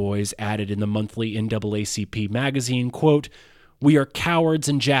 W.E.B. Du Bois added in the monthly NAACP magazine, quote, "We are cowards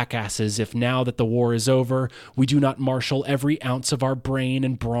and jackasses if now that the war is over, we do not marshal every ounce of our brain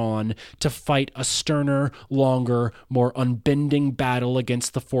and brawn to fight a sterner, longer, more unbending battle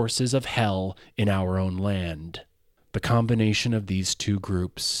against the forces of hell in our own land." The combination of these two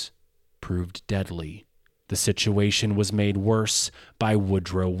groups proved deadly. The situation was made worse by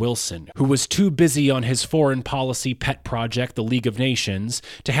Woodrow Wilson, who was too busy on his foreign policy pet project, the League of Nations,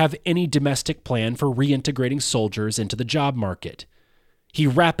 to have any domestic plan for reintegrating soldiers into the job market. He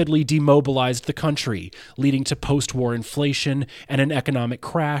rapidly demobilized the country, leading to post-war inflation and an economic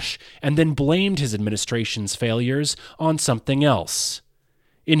crash, and then blamed his administration's failures on something else.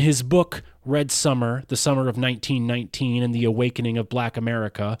 In his book, Red Summer, The Summer of 1919 and the Awakening of Black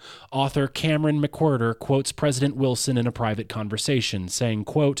America, author Cameron McWhirter quotes President Wilson in a private conversation, saying,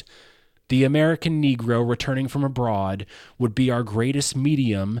 quote, "The American Negro returning from abroad would be our greatest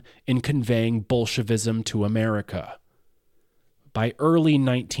medium in conveying Bolshevism to America." By early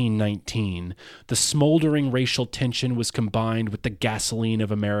 1919, the smoldering racial tension was combined with the gasoline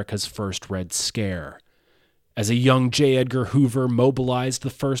of America's first Red Scare. As a young J. Edgar Hoover mobilized the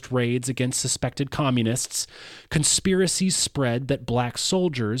first raids against suspected communists, conspiracies spread that black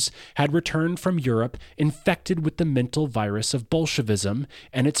soldiers had returned from Europe infected with the mental virus of Bolshevism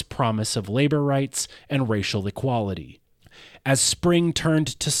and its promise of labor rights and racial equality. As spring turned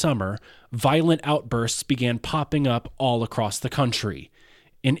to summer, violent outbursts began popping up all across the country.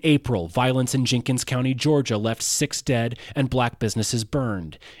 In April, violence in Jenkins County, Georgia left 6 dead and black businesses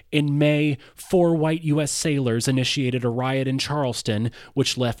burned. In May, 4 white U.S. sailors initiated a riot in Charleston,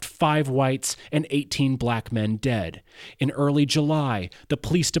 which left 5 whites and 18 black men dead. In early July, the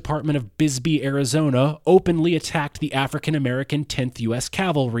police department of Bisbee, Arizona, openly attacked the African-American 10th U.S.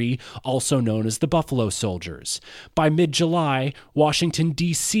 Cavalry, also known as the Buffalo Soldiers. By mid-July, Washington,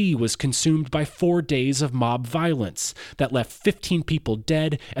 D.C. was consumed by 4 days of mob violence that left 15 people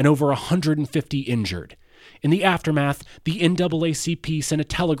dead and over 150 injured. In the aftermath, the NAACP sent a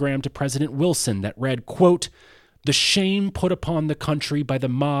telegram to President Wilson that read, quote, "The shame put upon the country by the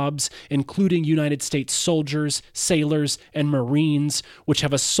mobs, including United States soldiers, sailors, and Marines, which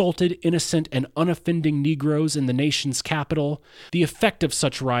have assaulted innocent and unoffending Negroes in the nation's capital. The effect of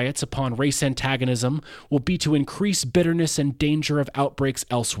such riots upon race antagonism will be to increase bitterness and danger of outbreaks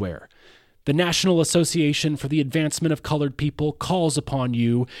elsewhere. The National Association for the Advancement of Colored People calls upon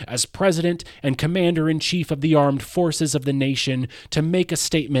you, as President and Commander-in-Chief of the Armed Forces of the nation, to make a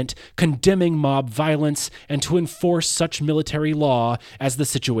statement condemning mob violence and to enforce such military law as the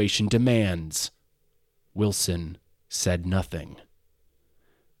situation demands." Wilson said nothing.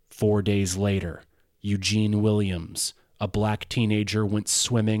 4 days later, Eugene Williams, a black teenager, went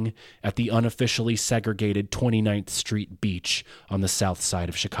swimming at the unofficially segregated 29th Street beach on the south side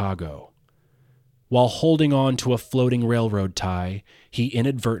of Chicago. While holding on to a floating railroad tie, he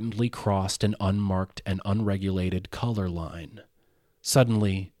inadvertently crossed an unmarked and unregulated color line.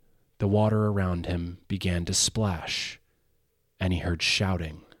 Suddenly, the water around him began to splash, and he heard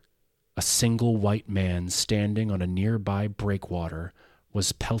shouting. A single white man standing on a nearby breakwater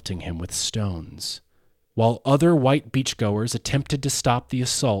was pelting him with stones. While other white beachgoers attempted to stop the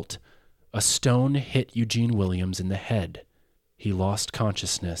assault, a stone hit Eugene Williams in the head. He lost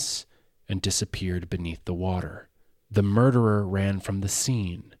consciousness and disappeared beneath the water. The murderer ran from the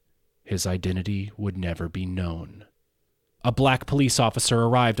scene. His identity would never be known. A black police officer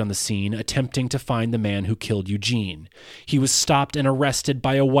arrived on the scene, attempting to find the man who killed Eugene. He was stopped and arrested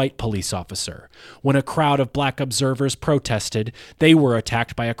by a white police officer. When a crowd of black observers protested, they were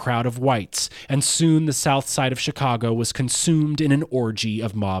attacked by a crowd of whites, and soon the south side of Chicago was consumed in an orgy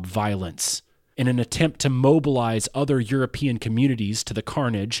of mob violence. In an attempt to mobilize other European communities to the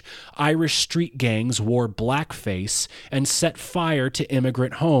carnage, Irish street gangs wore blackface and set fire to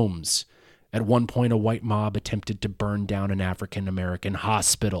immigrant homes. At one point, a white mob attempted to burn down an African-American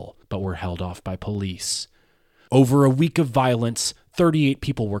hospital, but were held off by police. Over a week of violence, 38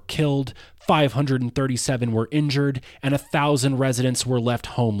 people were killed, 537 were injured, and 1,000 residents were left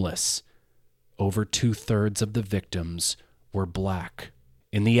homeless. Over 2/3 of the victims were black.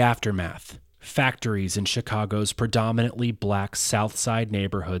 In the aftermath, factories in Chicago's predominantly black South Side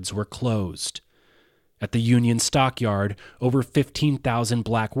neighborhoods were closed. At the Union Stockyard, over 15,000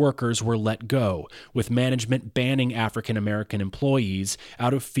 black workers were let go, with management banning African American employees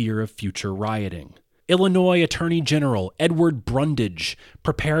out of fear of future rioting. Illinois Attorney General Edward Brundage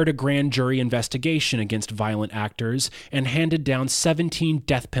prepared a grand jury investigation against violent actors and handed down 17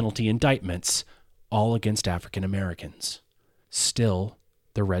 death penalty indictments, all against African Americans. Still,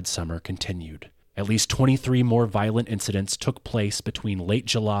 the Red Summer continued. At least 23 more violent incidents took place between late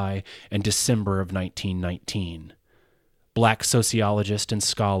July and December of 1919. Black sociologist and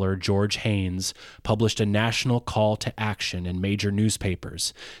scholar George Haynes published a national call to action in major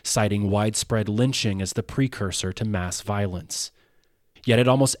newspapers, citing widespread lynching as the precursor to mass violence. Yet at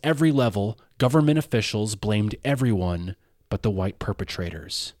almost every level, government officials blamed everyone but the white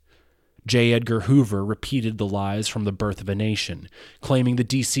perpetrators. J. Edgar Hoover repeated the lies from The Birth of a Nation, claiming the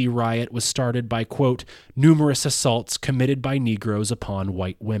D.C. riot was started by, quote, numerous assaults committed by Negroes upon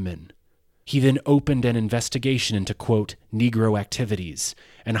white women. He then opened an investigation into, quote, Negro activities,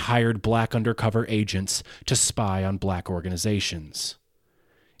 and hired black undercover agents to spy on black organizations.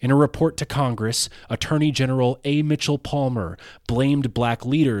 In a report to Congress, Attorney General A. Mitchell Palmer blamed black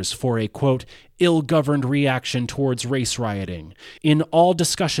leaders for a, quote, ill-governed reaction towards race rioting. In all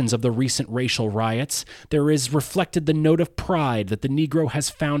discussions of the recent racial riots, there is reflected the note of pride that the Negro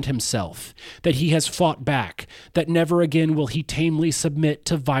has found himself, that he has fought back, that never again will he tamely submit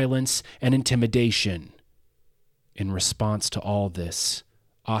to violence and intimidation. In response to all this,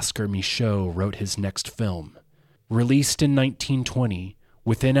 Oscar Micheaux wrote his next film. Released in 1920,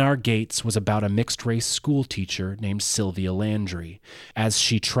 Within Our Gates was about a mixed-race school teacher named Sylvia Landry, as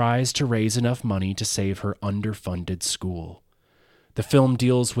she tries to raise enough money to save her underfunded school. The film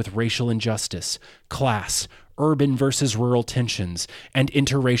deals with racial injustice, class, urban versus rural tensions, and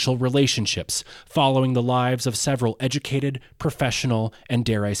interracial relationships, following the lives of several educated, professional, and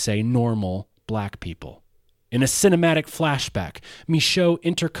dare I say normal black people. In a cinematic flashback, Micheaux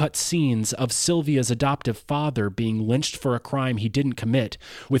intercut scenes of Sylvia's adoptive father being lynched for a crime he didn't commit,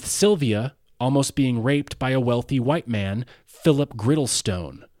 with Sylvia almost being raped by a wealthy white man, Philip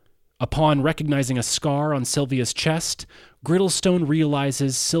Griddlestone. Upon recognizing a scar on Sylvia's chest, Griddlestone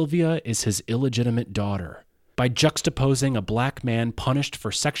realizes Sylvia is his illegitimate daughter. By juxtaposing a black man punished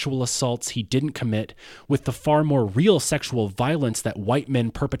for sexual assaults he didn't commit with the far more real sexual violence that white men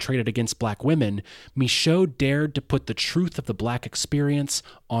perpetrated against black women, Micheaux dared to put the truth of the black experience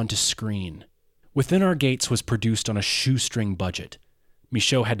onto screen. Within Our Gates was produced on a shoestring budget.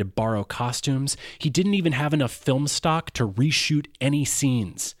 Micheaux had to borrow costumes. He didn't even have enough film stock to reshoot any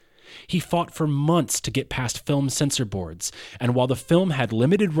scenes. He fought for months to get past film censor boards, and while the film had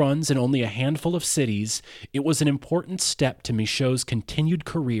limited runs in only a handful of cities, it was an important step to Micheaux's continued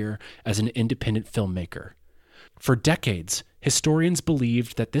career as an independent filmmaker. For decades, historians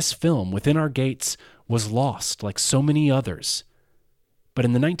believed that this film, Within Our Gates, was lost like so many others. But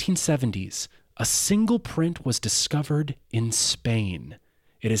in the 1970s, a single print was discovered in Spain.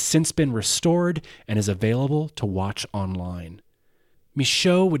 It has since been restored and is available to watch online.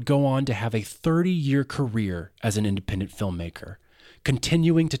 Micheaux would go on to have a 30-year career as an independent filmmaker,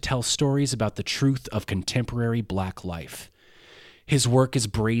 continuing to tell stories about the truth of contemporary black life. His work is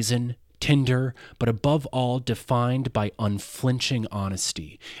brazen, tender, but above all defined by unflinching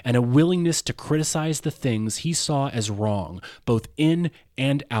honesty and a willingness to criticize the things he saw as wrong, both in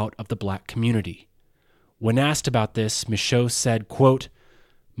and out of the black community. When asked about this, Michaud said, quote,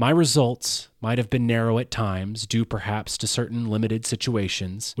 "My results might have been narrow at times, due perhaps to certain limited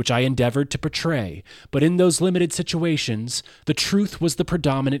situations, which I endeavored to portray, but in those limited situations, the truth was the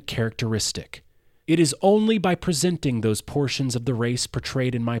predominant characteristic. It is only by presenting those portions of the race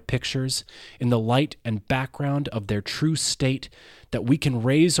portrayed in my pictures in the light and background of their true state that we can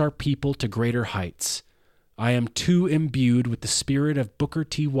raise our people to greater heights. I am too imbued with the spirit of Booker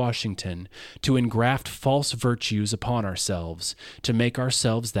T. Washington to engraft false virtues upon ourselves, to make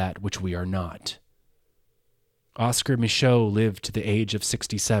ourselves that which we are not." Oscar Michaud lived to the age of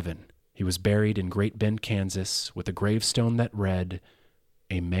 67. He was buried in Great Bend, Kansas, with a gravestone that read,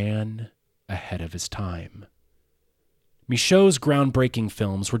 "A man ahead of his time." Michaud's groundbreaking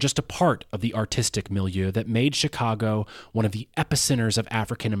films were just a part of the artistic milieu that made Chicago one of the epicenters of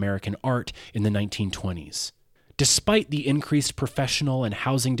African American art in the 1920s. Despite the increased professional and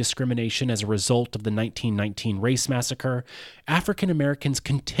housing discrimination as a result of the 1919 race massacre, African Americans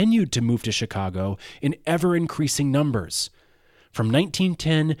continued to move to Chicago in ever-increasing numbers. From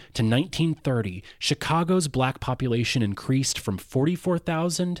 1910 to 1930, Chicago's black population increased from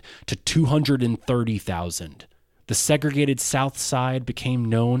 44,000 to 230,000. The segregated South Side became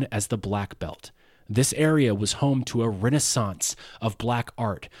known as the Black Belt. This area was home to a renaissance of black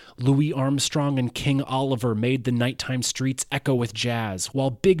art. Louis Armstrong and King Oliver made the nighttime streets echo with jazz, while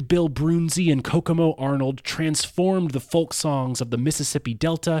Big Bill Broonzy and Kokomo Arnold transformed the folk songs of the Mississippi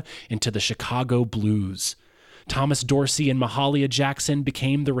Delta into the Chicago blues. Thomas Dorsey and Mahalia Jackson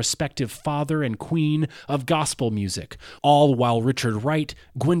became the respective father and queen of gospel music, all while Richard Wright,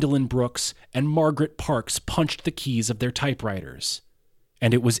 Gwendolyn Brooks, and Margaret Parks punched the keys of their typewriters.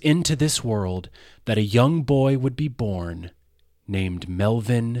 And it was into this world that a young boy would be born named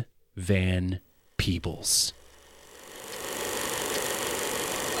Melvin Van Peebles.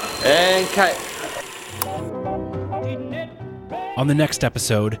 And cut. On the next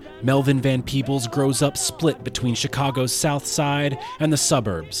episode, Melvin Van Peebles grows up split between Chicago's South Side and the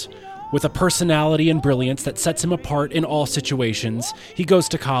suburbs. With a personality and brilliance that sets him apart in all situations, he goes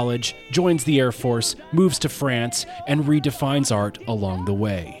to college, joins the Air Force, moves to France, and redefines art along the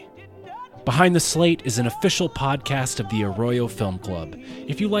way. Behind the Slate is an official podcast of the Arroyo Film Club.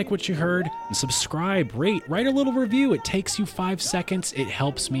 If you like what you heard, subscribe, rate, write a little review. It takes you 5 seconds. It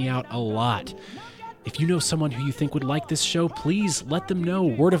helps me out a lot. If you know someone who you think would like this show, please let them know.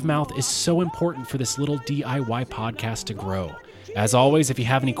 Word of mouth is so important for this little DIY podcast to grow. As always, if you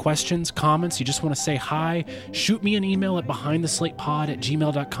have any questions, comments, you just want to say hi, shoot me an email at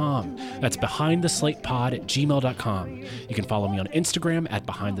behindtheslatepod@gmail.com. That's behindtheslatepod@gmail.com. You can follow me on Instagram at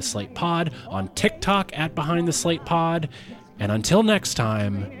behindtheslatepod, on TikTok at behindtheslatepod, and until next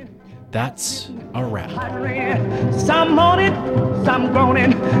time, that's a wrap. Some morning, some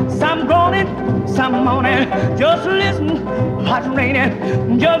groaning, some groaning, some moaning. Just listen, hot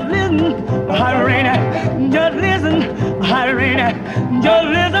raining. Just listen, hot raining. Just listen, hot raining. Just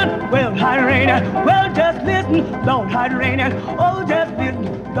listen, well, hot raining. Well, just listen, Lord, hot raining. Oh, just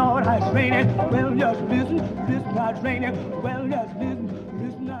listen, Lord, hot raining. Well, just listen, hot raining. Well, just listen.